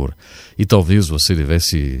louvor. E talvez você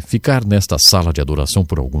devesse ficar nesta sala de adoração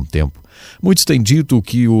por algum tempo. Muitos têm dito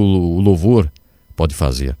que o louvor pode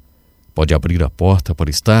fazer. Pode abrir a porta para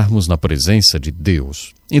estarmos na presença de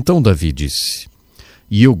Deus. Então Davi disse,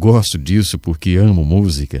 e eu gosto disso porque amo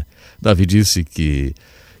música, Davi disse que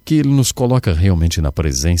ele nos coloca realmente na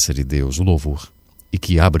presença de Deus, o louvor, e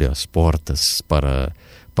que abre as portas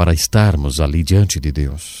para estarmos ali diante de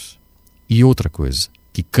Deus. E outra coisa,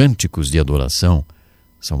 que cânticos de adoração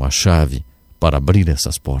são a chave para abrir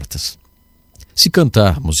essas portas. Se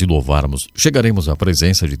cantarmos e louvarmos, chegaremos à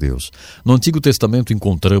presença de Deus. No Antigo Testamento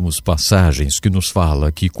encontramos passagens que nos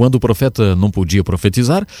falam que quando o profeta não podia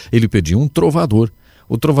profetizar, ele pedia um trovador.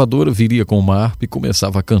 O trovador viria com uma harpa e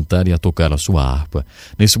começava a cantar e a tocar a sua harpa.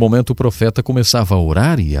 Nesse momento o profeta começava a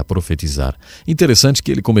orar e a profetizar. Interessante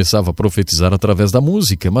que ele começava a profetizar através da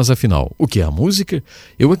música, mas afinal, o que é a música?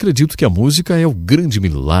 Eu acredito que a música é o grande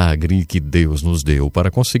milagre que Deus nos deu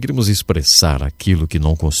para conseguirmos expressar aquilo que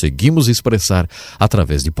não conseguimos expressar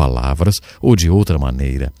através de palavras ou de outra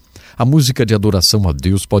maneira. A música de adoração a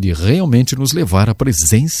Deus pode realmente nos levar à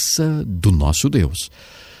presença do nosso Deus.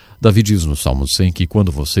 Davi diz no Salmo 100 que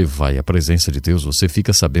quando você vai à presença de Deus, você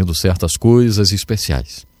fica sabendo certas coisas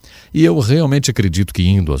especiais. E eu realmente acredito que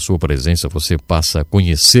indo à sua presença, você passa a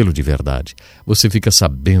conhecê-lo de verdade. Você fica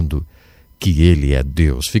sabendo que Ele é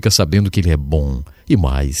Deus, fica sabendo que Ele é bom, e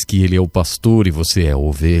mais, que Ele é o pastor e você é a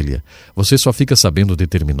ovelha. Você só fica sabendo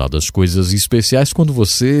determinadas coisas especiais quando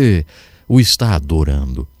você o está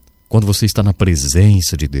adorando. Quando você está na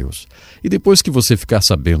presença de Deus. E depois que você ficar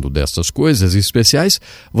sabendo dessas coisas especiais,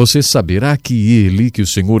 você saberá que o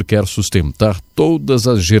Senhor quer sustentar todas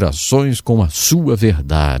as gerações com a sua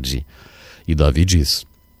verdade. E Davi diz,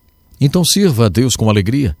 então sirva a Deus com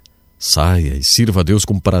alegria, saia e sirva a Deus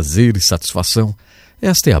com prazer e satisfação.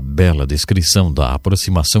 Esta é a bela descrição da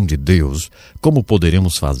aproximação de Deus. Como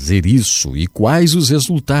poderemos fazer isso e quais os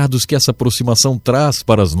resultados que essa aproximação traz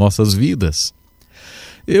para as nossas vidas?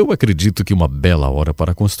 Eu acredito que uma bela hora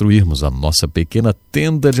para construirmos a nossa pequena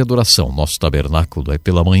tenda de adoração, nosso tabernáculo, é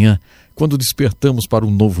pela manhã, quando despertamos para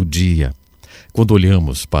um novo dia. Quando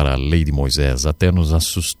olhamos para a lei de Moisés, até nos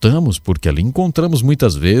assustamos, porque ali encontramos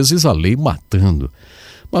muitas vezes a lei matando.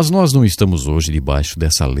 Mas nós não estamos hoje debaixo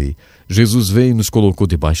dessa lei. Jesus veio e nos colocou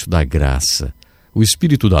debaixo da graça. O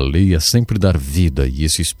espírito da lei é sempre dar vida, e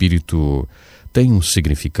esse espírito tem um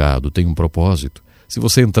significado, tem um propósito. Se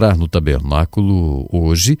você entrar no tabernáculo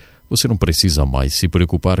hoje, você não precisa mais se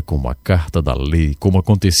preocupar com a carta da lei, como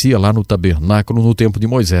acontecia lá no tabernáculo no tempo de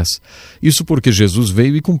Moisés. Isso porque Jesus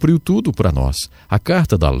veio e cumpriu tudo para nós. A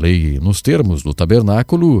carta da lei, nos termos do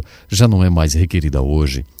tabernáculo, já não é mais requerida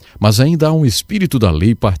hoje. Mas ainda há um espírito da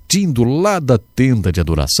lei partindo lá da tenda de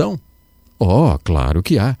adoração? Oh, claro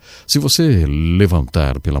que há. Se você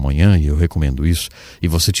levantar pela manhã, e eu recomendo isso, e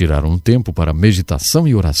você tirar um tempo para meditação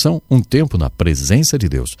e oração, um tempo na presença de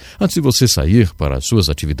Deus, antes de você sair para as suas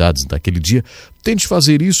atividades daquele dia, tente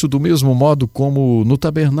fazer isso do mesmo modo como no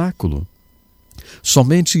tabernáculo.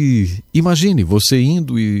 Somente imagine você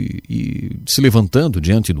indo e se levantando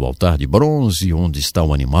diante do altar de bronze, onde está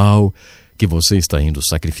o animal que você está indo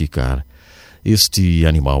sacrificar. Este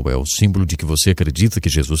animal é o símbolo de que você acredita que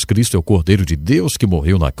Jesus Cristo é o Cordeiro de Deus que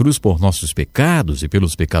morreu na cruz por nossos pecados e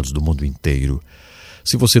pelos pecados do mundo inteiro.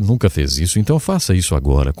 Se você nunca fez isso, então faça isso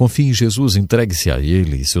agora. Confie em Jesus, entregue-se a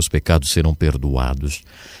Ele e seus pecados serão perdoados.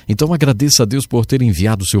 Então agradeça a Deus por ter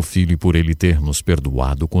enviado seu Filho e por Ele ter nos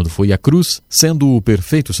perdoado quando foi à cruz, sendo o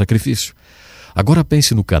perfeito sacrifício. Agora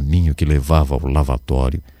pense no caminho que levava ao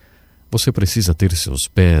lavatório. Você precisa ter seus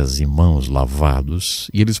pés e mãos lavados,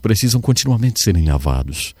 e eles precisam continuamente serem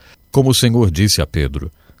lavados. Como o Senhor disse a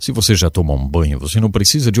Pedro, se você já toma um banho, você não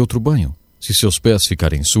precisa de outro banho. Se seus pés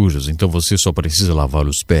ficarem sujos, então você só precisa lavar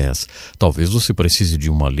os pés. Talvez você precise de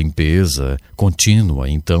uma limpeza contínua,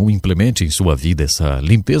 então implemente em sua vida essa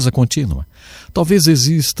limpeza contínua. Talvez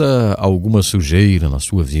exista alguma sujeira na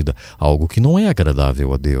sua vida, algo que não é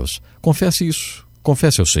agradável a Deus. Confesse isso,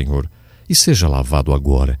 confesse ao Senhor. E seja lavado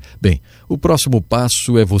agora. Bem, o próximo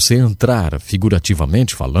passo é você entrar,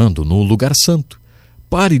 figurativamente falando, no lugar santo.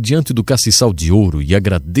 Pare diante do castiçal de ouro e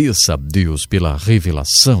agradeça a Deus pela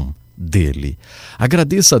revelação dele.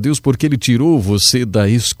 Agradeça a Deus porque Ele tirou você da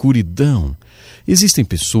escuridão. Existem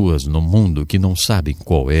pessoas no mundo que não sabem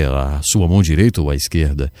qual é a sua mão direita ou a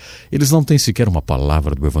esquerda. Eles não têm sequer uma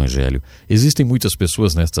palavra do Evangelho. Existem muitas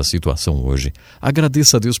pessoas nesta situação hoje.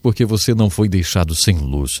 Agradeça a Deus porque você não foi deixado sem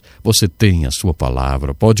luz. Você tem a sua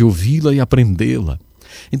palavra, pode ouvi-la e aprendê-la.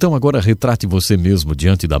 Então agora retrate você mesmo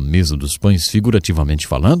diante da mesa dos pães, figurativamente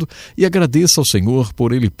falando, e agradeça ao Senhor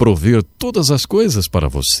por Ele prover todas as coisas para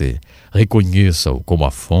você. Reconheça-o como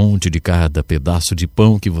a fonte de cada pedaço de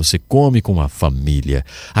pão que você come com a família.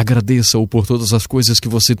 Agradeça-o por todas as coisas que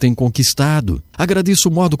você tem conquistado. Agradeça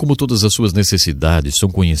o modo como todas as suas necessidades são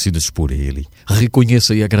conhecidas por Ele.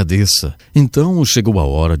 Reconheça e agradeça. Então chegou a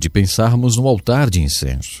hora de pensarmos no altar de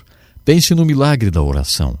incenso. Pense no milagre da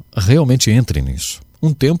oração. Realmente entre nisso.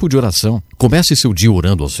 Um tempo de oração. Comece seu dia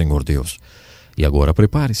orando ao Senhor Deus. E agora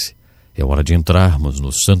prepare-se. É hora de entrarmos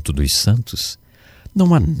no Santo dos Santos.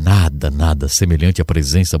 Não há nada semelhante à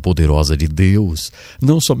presença poderosa de Deus.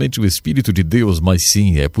 Não somente o Espírito de Deus, mas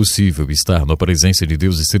sim é possível estar na presença de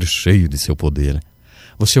Deus e ser cheio de seu poder.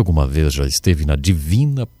 Você alguma vez já esteve na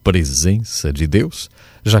divina presença de Deus?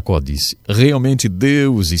 Jacó disse, realmente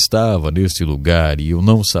Deus estava neste lugar e eu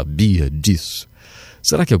não sabia disso.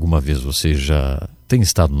 Será que alguma vez você já tem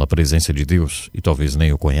estado na presença de Deus e talvez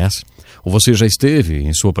nem o conhece? Ou você já esteve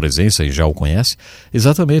em sua presença e já o conhece?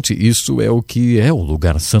 Exatamente, isso é o que é o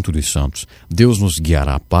lugar santo dos santos. Deus nos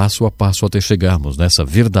guiará passo a passo até chegarmos nessa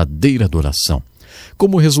verdadeira adoração.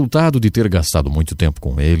 Como resultado de ter gastado muito tempo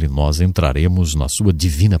com Ele, nós entraremos na sua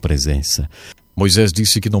divina presença. Moisés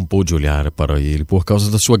disse que não pôde olhar para ele por causa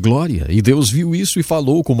da sua glória, e Deus viu isso e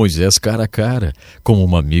falou com Moisés cara a cara, como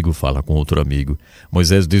um amigo fala com outro amigo.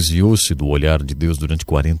 Moisés desviou-se do olhar de Deus durante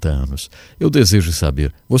 40 anos. Eu desejo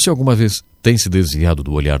saber, você alguma vez tem se desviado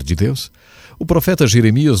do olhar de Deus? O profeta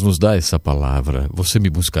Jeremias nos dá essa palavra, você me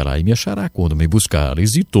buscará e me achará quando me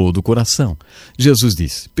buscares de todo o coração. Jesus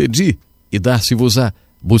disse, pedi e dar-se-vos-á,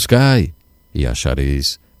 buscai e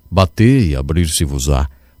achareis, batei e abrir-se-vos-á.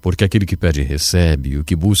 Porque aquele que pede recebe, o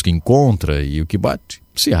que busca encontra e o que bate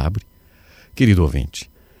se abre. Querido ouvinte,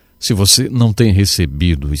 se você não tem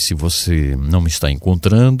recebido e se você não está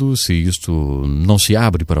encontrando, se isto não se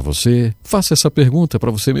abre para você, faça essa pergunta para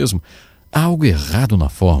você mesmo. Há algo errado na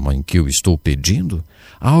forma em que eu estou pedindo?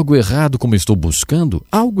 Há algo errado como eu estou buscando?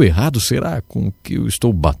 Há algo errado será com o que eu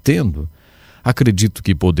estou batendo? Acredito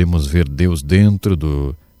que podemos ver Deus dentro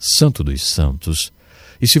do Santo dos Santos.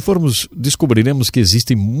 E se formos, descobriremos que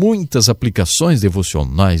existem muitas aplicações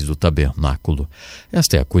devocionais do tabernáculo.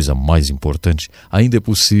 Esta é a coisa mais importante. Ainda é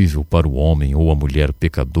possível para o homem ou a mulher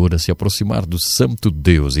pecadora se aproximar do Santo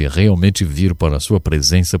Deus e realmente vir para a sua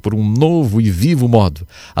presença por um novo e vivo modo,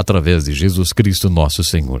 através de Jesus Cristo nosso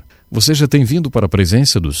Senhor. Você já tem vindo para a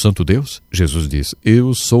presença do Santo Deus? Jesus diz,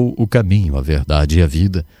 eu sou o caminho, a verdade e a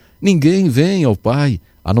vida. Ninguém vem ao Pai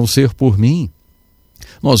a não ser por mim.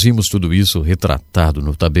 Nós vimos tudo isso retratado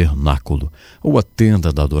no tabernáculo, ou a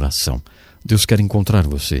tenda da adoração. Deus quer encontrar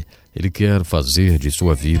você. Ele quer fazer de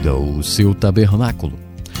sua vida o seu tabernáculo.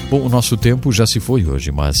 Bom, o nosso tempo já se foi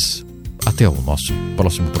hoje, mas até o nosso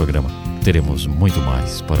próximo programa. teremos muito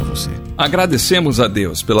mais para você. Agradecemos a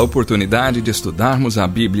Deus pela oportunidade de estudarmos a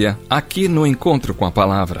Bíblia aqui no Encontro com a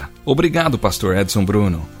Palavra. Obrigado, pastor Edson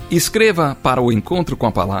Bruno. Escreva para o Encontro com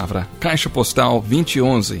a Palavra, Caixa Postal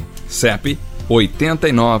 2011, CEP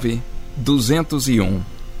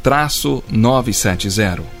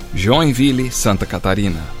 89-201-970, Joinville, Santa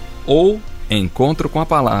Catarina. Ou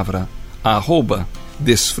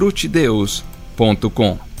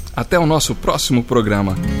encontrocomapalavra@desfrutedeus.com. Até o nosso próximo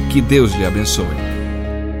programa. Que Deus lhe abençoe.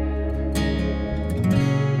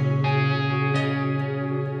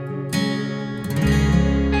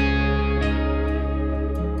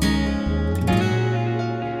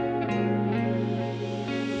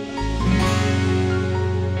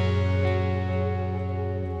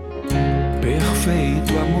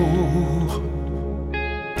 Perfeito amor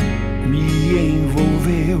me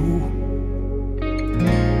envolveu,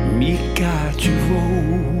 me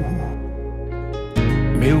cativou,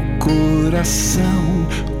 meu coração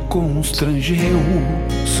constrangeu,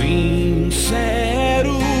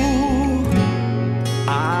 sincero,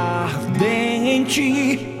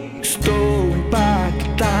 ardente, estou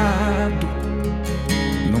impactado,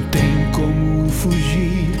 não tem como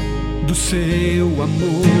fugir do seu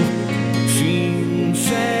amor,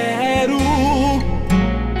 sincero,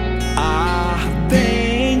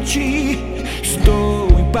 ardente, estou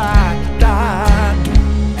impactado,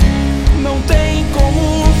 não tem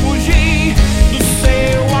como fugir do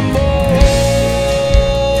seu amor.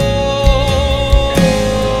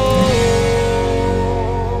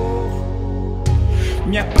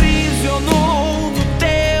 Me aprisionou no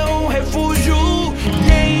teu refúgio,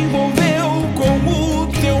 me envolveu com o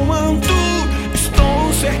teu manto,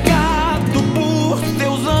 estou cercado por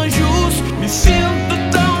teus anjos, me sinto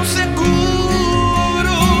tão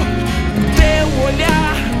seguro, teu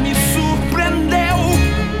olhar me surpreendeu,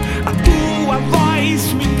 a tua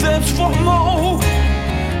voz me transformou,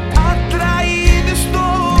 atraído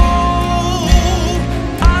estou,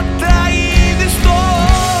 atraído estou.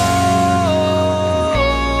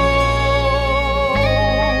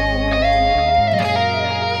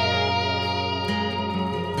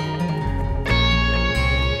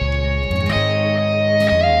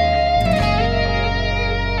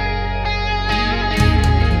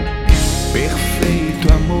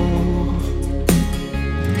 Perfeito amor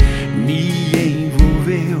me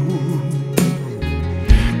envolveu,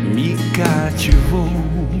 me cativou,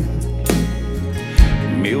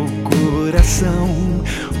 meu coração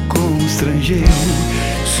constrangeu,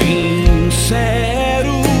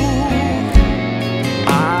 sincero,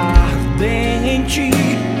 ardente,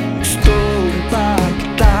 estou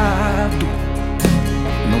impactado,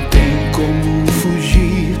 não tem como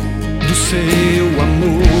fugir do seu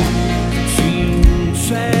amor,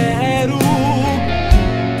 sincero,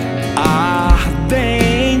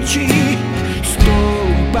 ardente, estou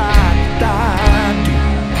impactado,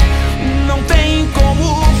 não tem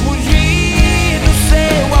como fugir do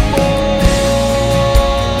seu amor.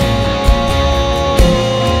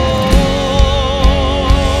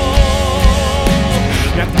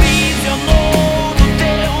 Me aprisionou no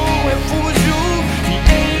teu refúgio, me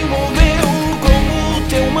envolveu com o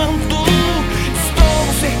teu manto,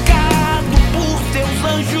 estou cercado por teus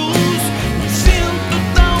anjos, me sinto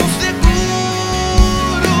tão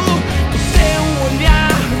seguro, o teu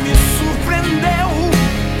olhar me surpreendeu,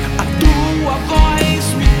 a tua voz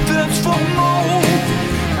me transformou,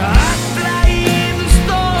 atraído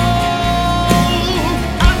estou,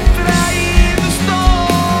 atraído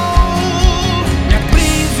estou, me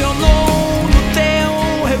aprisionou no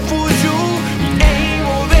teu refúgio, me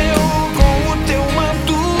envolveu com o teu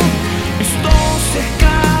manto, estou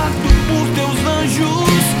cercado por teus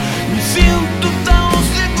anjos, me sinto tão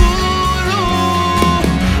seguro,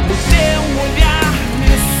 o teu olhar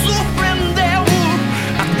me surpreendeu,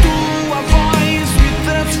 a tua voz me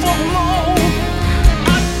transformou,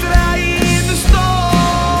 atraído estou,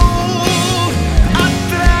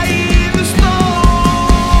 atraído estou.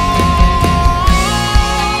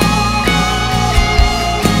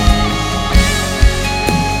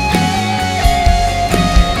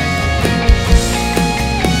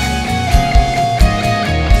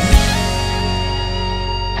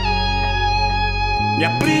 Me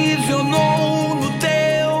aprisionou no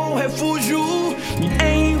teu refúgio, me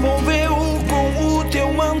envolveu com o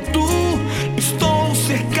teu manto, estou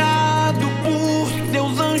cercado por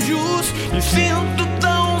teus anjos, me sinto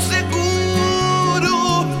tão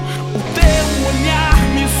seguro, o teu olhar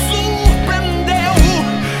me surpreendeu,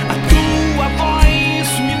 a tua voz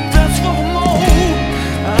me transformou,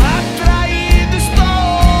 atraído estou,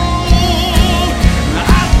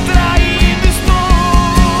 atraído estou.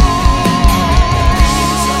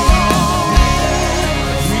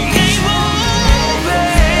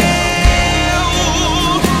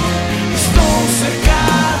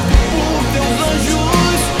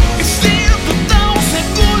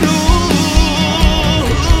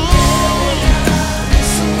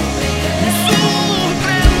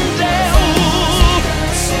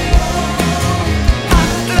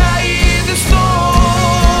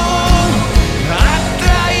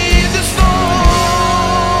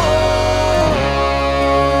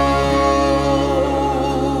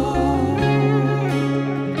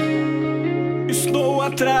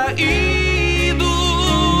 atraído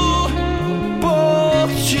por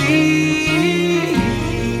ti.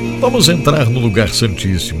 Vamos entrar no lugar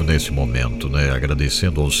santíssimo nesse momento, né?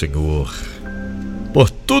 Agradecendo ao Senhor por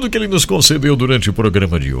tudo que Ele nos concedeu durante o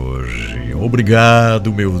programa de hoje.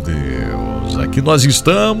 Obrigado, meu Deus. Aqui nós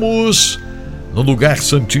estamos no lugar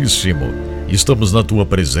santíssimo. Estamos na Tua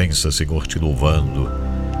presença, Senhor, te louvando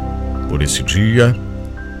por esse dia,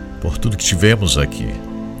 por tudo que tivemos aqui.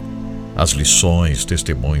 As lições,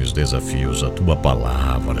 testemunhos, desafios, a Tua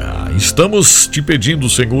palavra. Estamos te pedindo,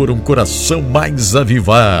 Senhor, um coração mais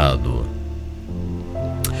avivado.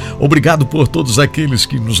 Obrigado por todos aqueles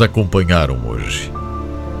que nos acompanharam hoje.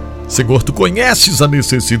 Senhor, Tu conheces a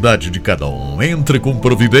necessidade de cada um. Entra com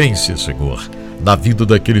providência, Senhor, na vida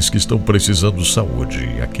daqueles que estão precisando de saúde,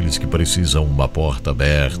 aqueles que precisam uma porta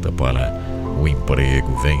aberta para o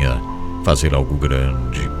emprego. Venha fazer algo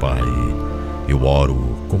grande, Pai. Eu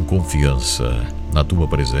oro com confiança na Tua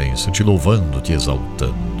presença, te louvando, te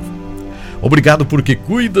exaltando. Obrigado porque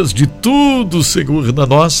cuidas de tudo, Senhor, na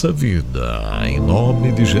nossa vida. Em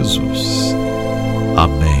nome de Jesus.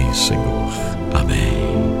 Amém, Senhor. Amém.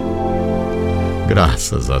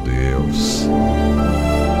 Graças a Deus.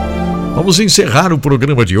 Vamos encerrar o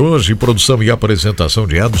programa de hoje. Produção e apresentação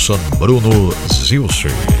de Edson Bruno Zilce.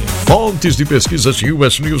 Fontes de pesquisas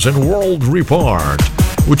US News and World Report.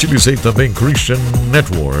 Utilizei também Christian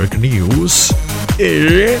Network News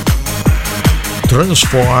e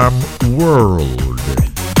Transform World.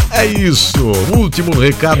 É isso. Último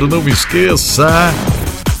recado, não esqueça.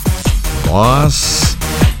 Nós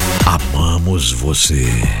amamos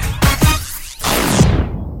você.